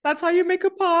 That's how you make a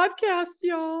podcast,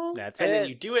 y'all. That's and it. then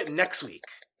you do it next week.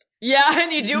 Yeah,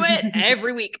 and you do it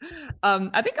every week.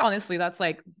 I think honestly that's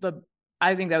like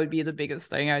I think that would be the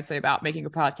biggest thing I'd say about making a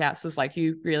podcast is like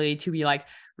you really to be like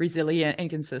resilient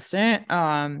and consistent.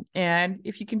 And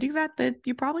if you can do that, then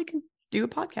you probably can do a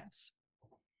podcast.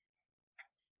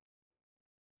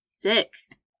 Sick.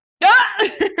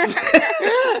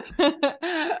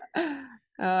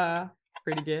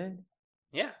 Pretty good.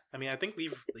 Yeah, I mean, I think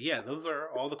those are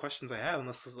all the questions I have,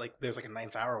 unless there's like a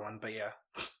 9th hour one, but yeah.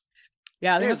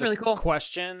 Yeah, I think that's really cool.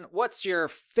 Question: what's your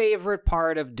favorite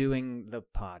part of doing the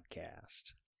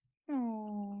podcast?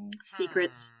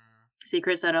 Secrets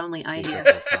that only I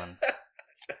hear.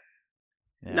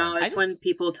 Yeah. No, it's when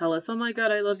people tell us, oh my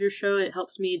god, I love your show, it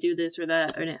helps me do this or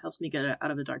that, and it helps me get out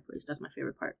of a dark place. That's my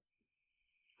favorite part.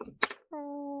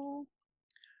 Oh.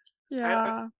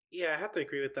 Yeah. I have to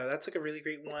agree with that. That's like a really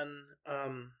great one.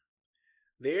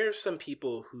 There's some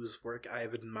people whose work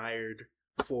I've admired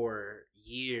for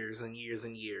years and years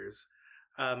and years.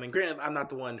 And granted, I'm not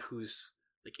the one who's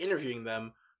like interviewing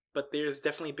them, but there's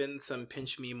definitely been some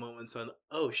pinch me moments on,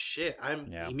 oh shit,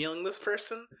 I'm emailing this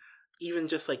person. Even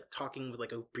just like talking with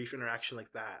like a brief interaction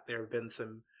like that, there have been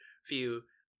some few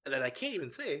that I can't even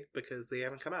say because they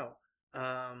haven't come out.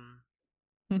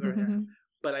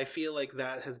 But I feel like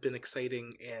that has been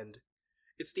exciting, and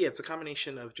it's a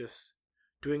combination of just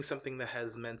doing something that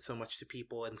has meant so much to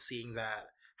people and seeing that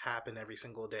happen every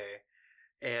single day,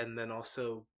 and then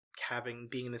also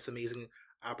being this amazing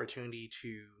opportunity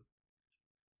to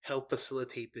help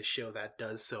facilitate this show that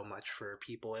does so much for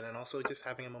people, and then also just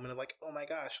having a moment of like, oh my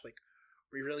gosh, like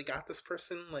we really got this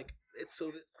person, like it's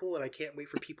so cool, and I can't wait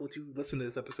for people to listen to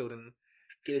this episode and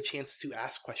get a chance to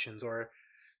ask questions or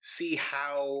see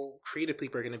how creative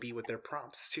people are going to be with their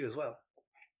prompts too as well.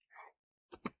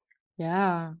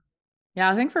 Yeah,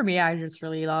 I think for me, I just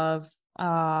really love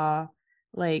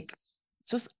like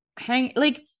just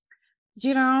like,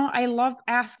 you know, I love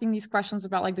asking these questions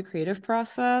about like the creative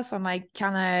process and like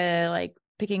kind of like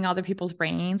picking other people's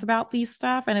brains about these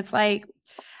stuff. And it's like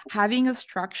having a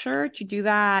structure to do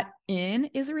that in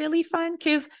is really fun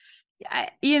because,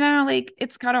 you know, like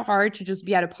it's kind of hard to just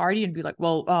be at a party and be like,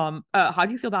 well, how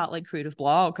do you feel about like creative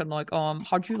block and like,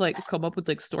 how do you like come up with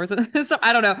like stories and so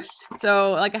I don't know.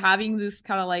 So like having this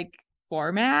kind of like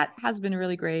format has been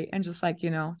really great, and just like, you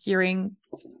know, hearing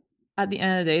at the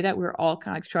end of the day that we're all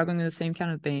kind of like struggling with the same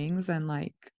kind of things, and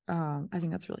like I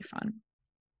think that's really fun.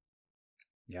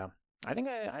 Yeah, I think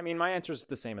I mean my answer is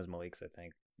the same as Malik's. I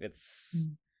think it's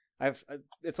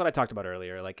it's what I talked about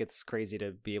earlier. Like it's crazy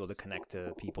to be able to connect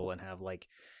to people and have like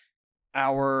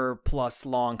hour-plus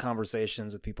long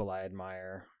conversations with people I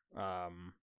admire.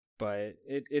 But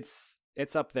it's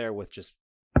up there with just,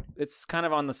 it's kind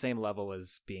of on the same level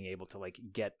as being able to like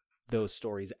get those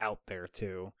stories out there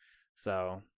too.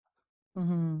 So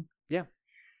yeah,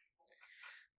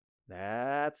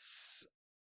 that's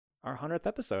our 100th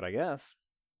episode, I guess.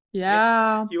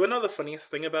 Yeah. You wanna know the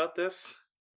funniest thing about this?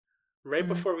 Right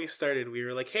before we started, we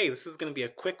were like, hey, this is going to be a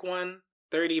quick one,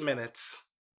 30 minutes.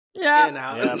 Yeah. In and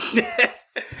out.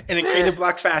 In a Creative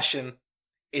Block fashion,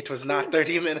 it was not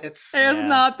 30 minutes. It was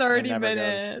not 30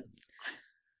 minutes.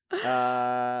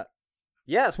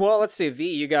 Yes, well, let's see.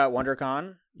 V, you got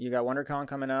WonderCon. You got WonderCon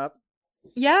coming up.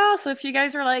 Yeah, so if you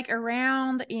guys are like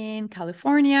around in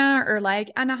California or like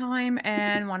Anaheim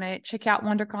and want to check out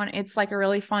WonderCon, it's like a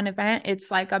really fun event. It's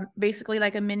like basically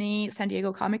like a mini San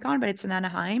Diego Comic-Con, but it's in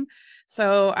Anaheim.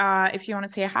 So if you want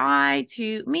to say hi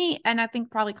to me, and I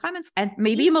think probably Clemens and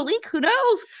maybe Malik, who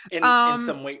knows? In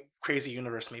some way, crazy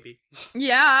universe, maybe.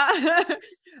 Yeah.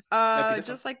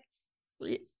 Just like,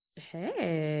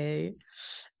 hey.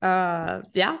 Yeah,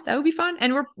 that would be fun.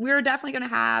 And we're definitely gonna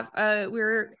have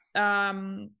we're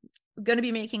gonna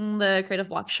be making the Creative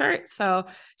Block shirt, so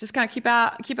just kind of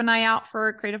keep an eye out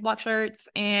for Creative Block shirts,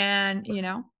 and you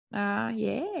know,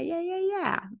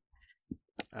 yeah.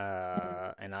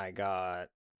 And I got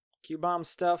Q-Bomb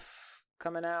stuff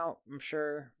coming out, I'm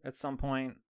sure at some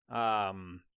point.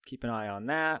 Keep an eye on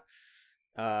that.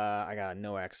 I got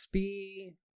No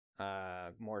XP.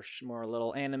 More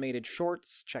little animated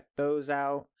shorts. Check those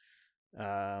out.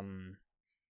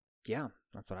 Yeah,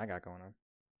 that's what I got going on.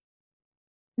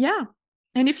 Yeah,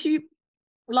 and if you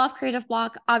love Creative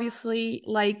Block, obviously,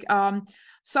 like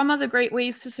some of the great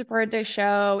ways to support this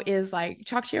show is like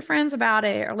talk to your friends about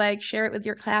it, or like share it with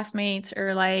your classmates,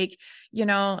 or like, you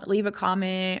know, leave a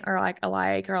comment or like a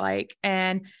like,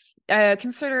 and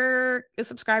consider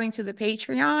subscribing to the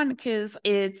Patreon, because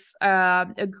it's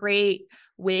a great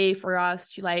way for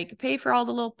us to like pay for all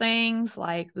the little things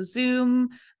like the Zoom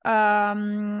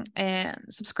and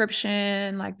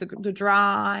subscription, like the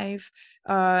Drive,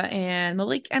 and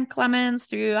Malik and Clemens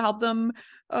to help them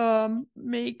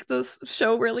make this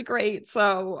show really great.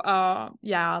 So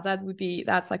yeah,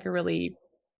 that's like a really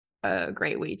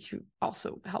great way to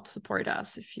also help support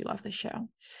us if you love the show.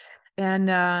 And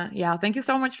yeah, thank you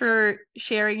so much for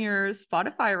sharing your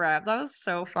Spotify rap. That was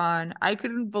so fun. I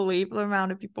couldn't believe the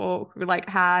amount of people who like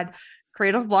had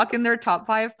Creative Block in their top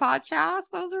 5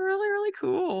 podcasts. That was really, really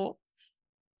cool.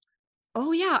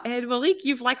 Oh yeah, and Malik,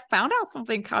 you've like found out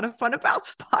something kind of fun about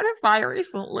Spotify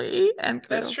recently. And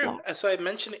that's true. So I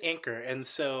mentioned Anchor, and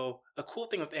so a cool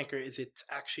thing with Anchor is it's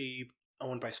actually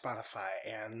owned by Spotify.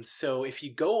 And so if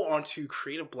you go onto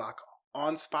Creative Block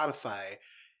on Spotify,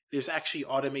 there's actually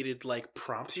automated like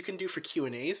prompts you can do for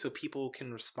Q&A, so people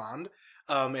can respond.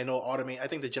 And it'll automate. I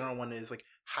think the general one is like,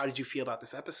 how did you feel about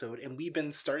this episode? And we've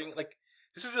been starting like,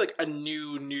 this is like a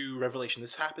new revelation.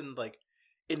 This happened like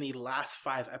in the last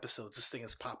 5 episodes. This thing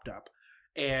has popped up,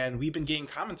 and we've been getting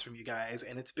comments from you guys,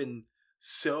 and it's been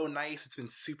so nice. It's been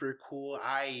super cool.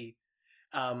 I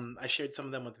shared some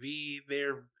of them with V.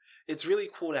 It's really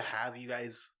cool to have you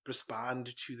guys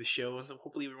respond to the show. So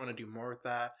hopefully we want to do more with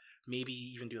that. Maybe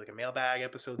even do like a mailbag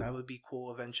episode. That would be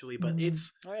cool eventually. But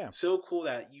it's so cool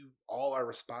that you all are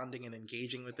responding and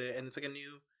engaging with it. And it's like a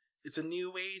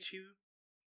new way to,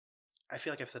 I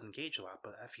feel like I've said engage a lot,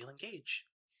 but I feel engaged.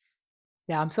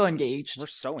 Yeah, I'm so engaged. We're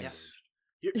so engaged.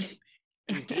 Yes.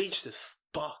 You're engaged as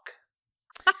fuck.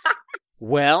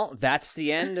 Well, that's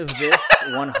the end of this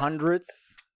 100th.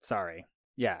 Sorry.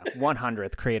 Yeah,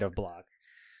 100th Creative Block.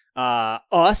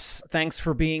 Thanks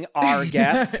for being our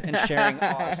guest and sharing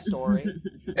our story.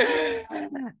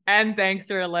 And thanks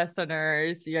to our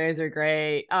listeners. You guys are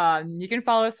great. You can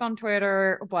follow us on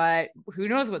Twitter, but who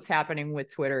knows what's happening with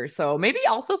Twitter. So maybe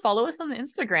also follow us on the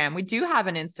Instagram. We do have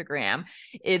an Instagram.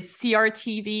 It's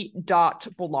crtv.blog.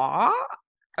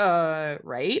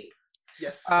 Right?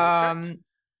 Yes, that's correct.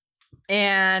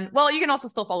 And well, you can also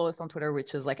still follow us on Twitter,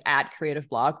 which is like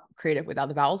 @creativeblog, creative without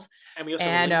the vowels. And we also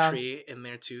have a link tree in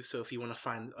there too. So if you want to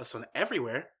find us on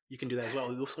everywhere, you can do that as well.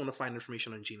 We also want to find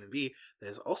information on Gene and V that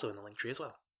is also in the link tree as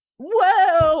well.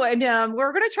 Whoa! And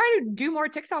we're gonna try to do more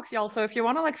TikToks, y'all. So if you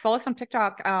want to like follow us on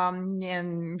TikTok,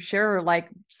 and share like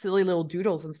silly little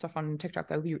doodles and stuff on TikTok,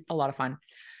 that would be a lot of fun.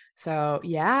 So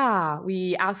yeah,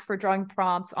 we ask for drawing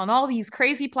prompts on all these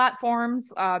crazy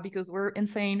platforms because we're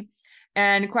insane.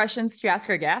 And questions to ask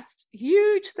our guest.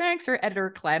 Huge thanks to our editor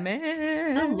Clement.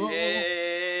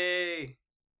 Yay!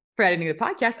 For editing the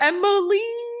podcast, and Malik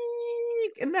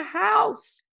in the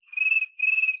house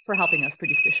for helping us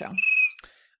produce the show.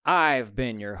 I've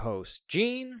been your host,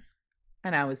 Gene.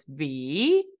 And I was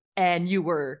V. And you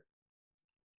were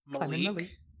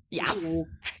Malik. Yes.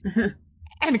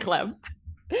 And Clem.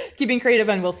 Keep being creative,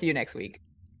 and we'll see you next week.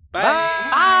 Bye.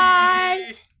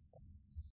 Bye.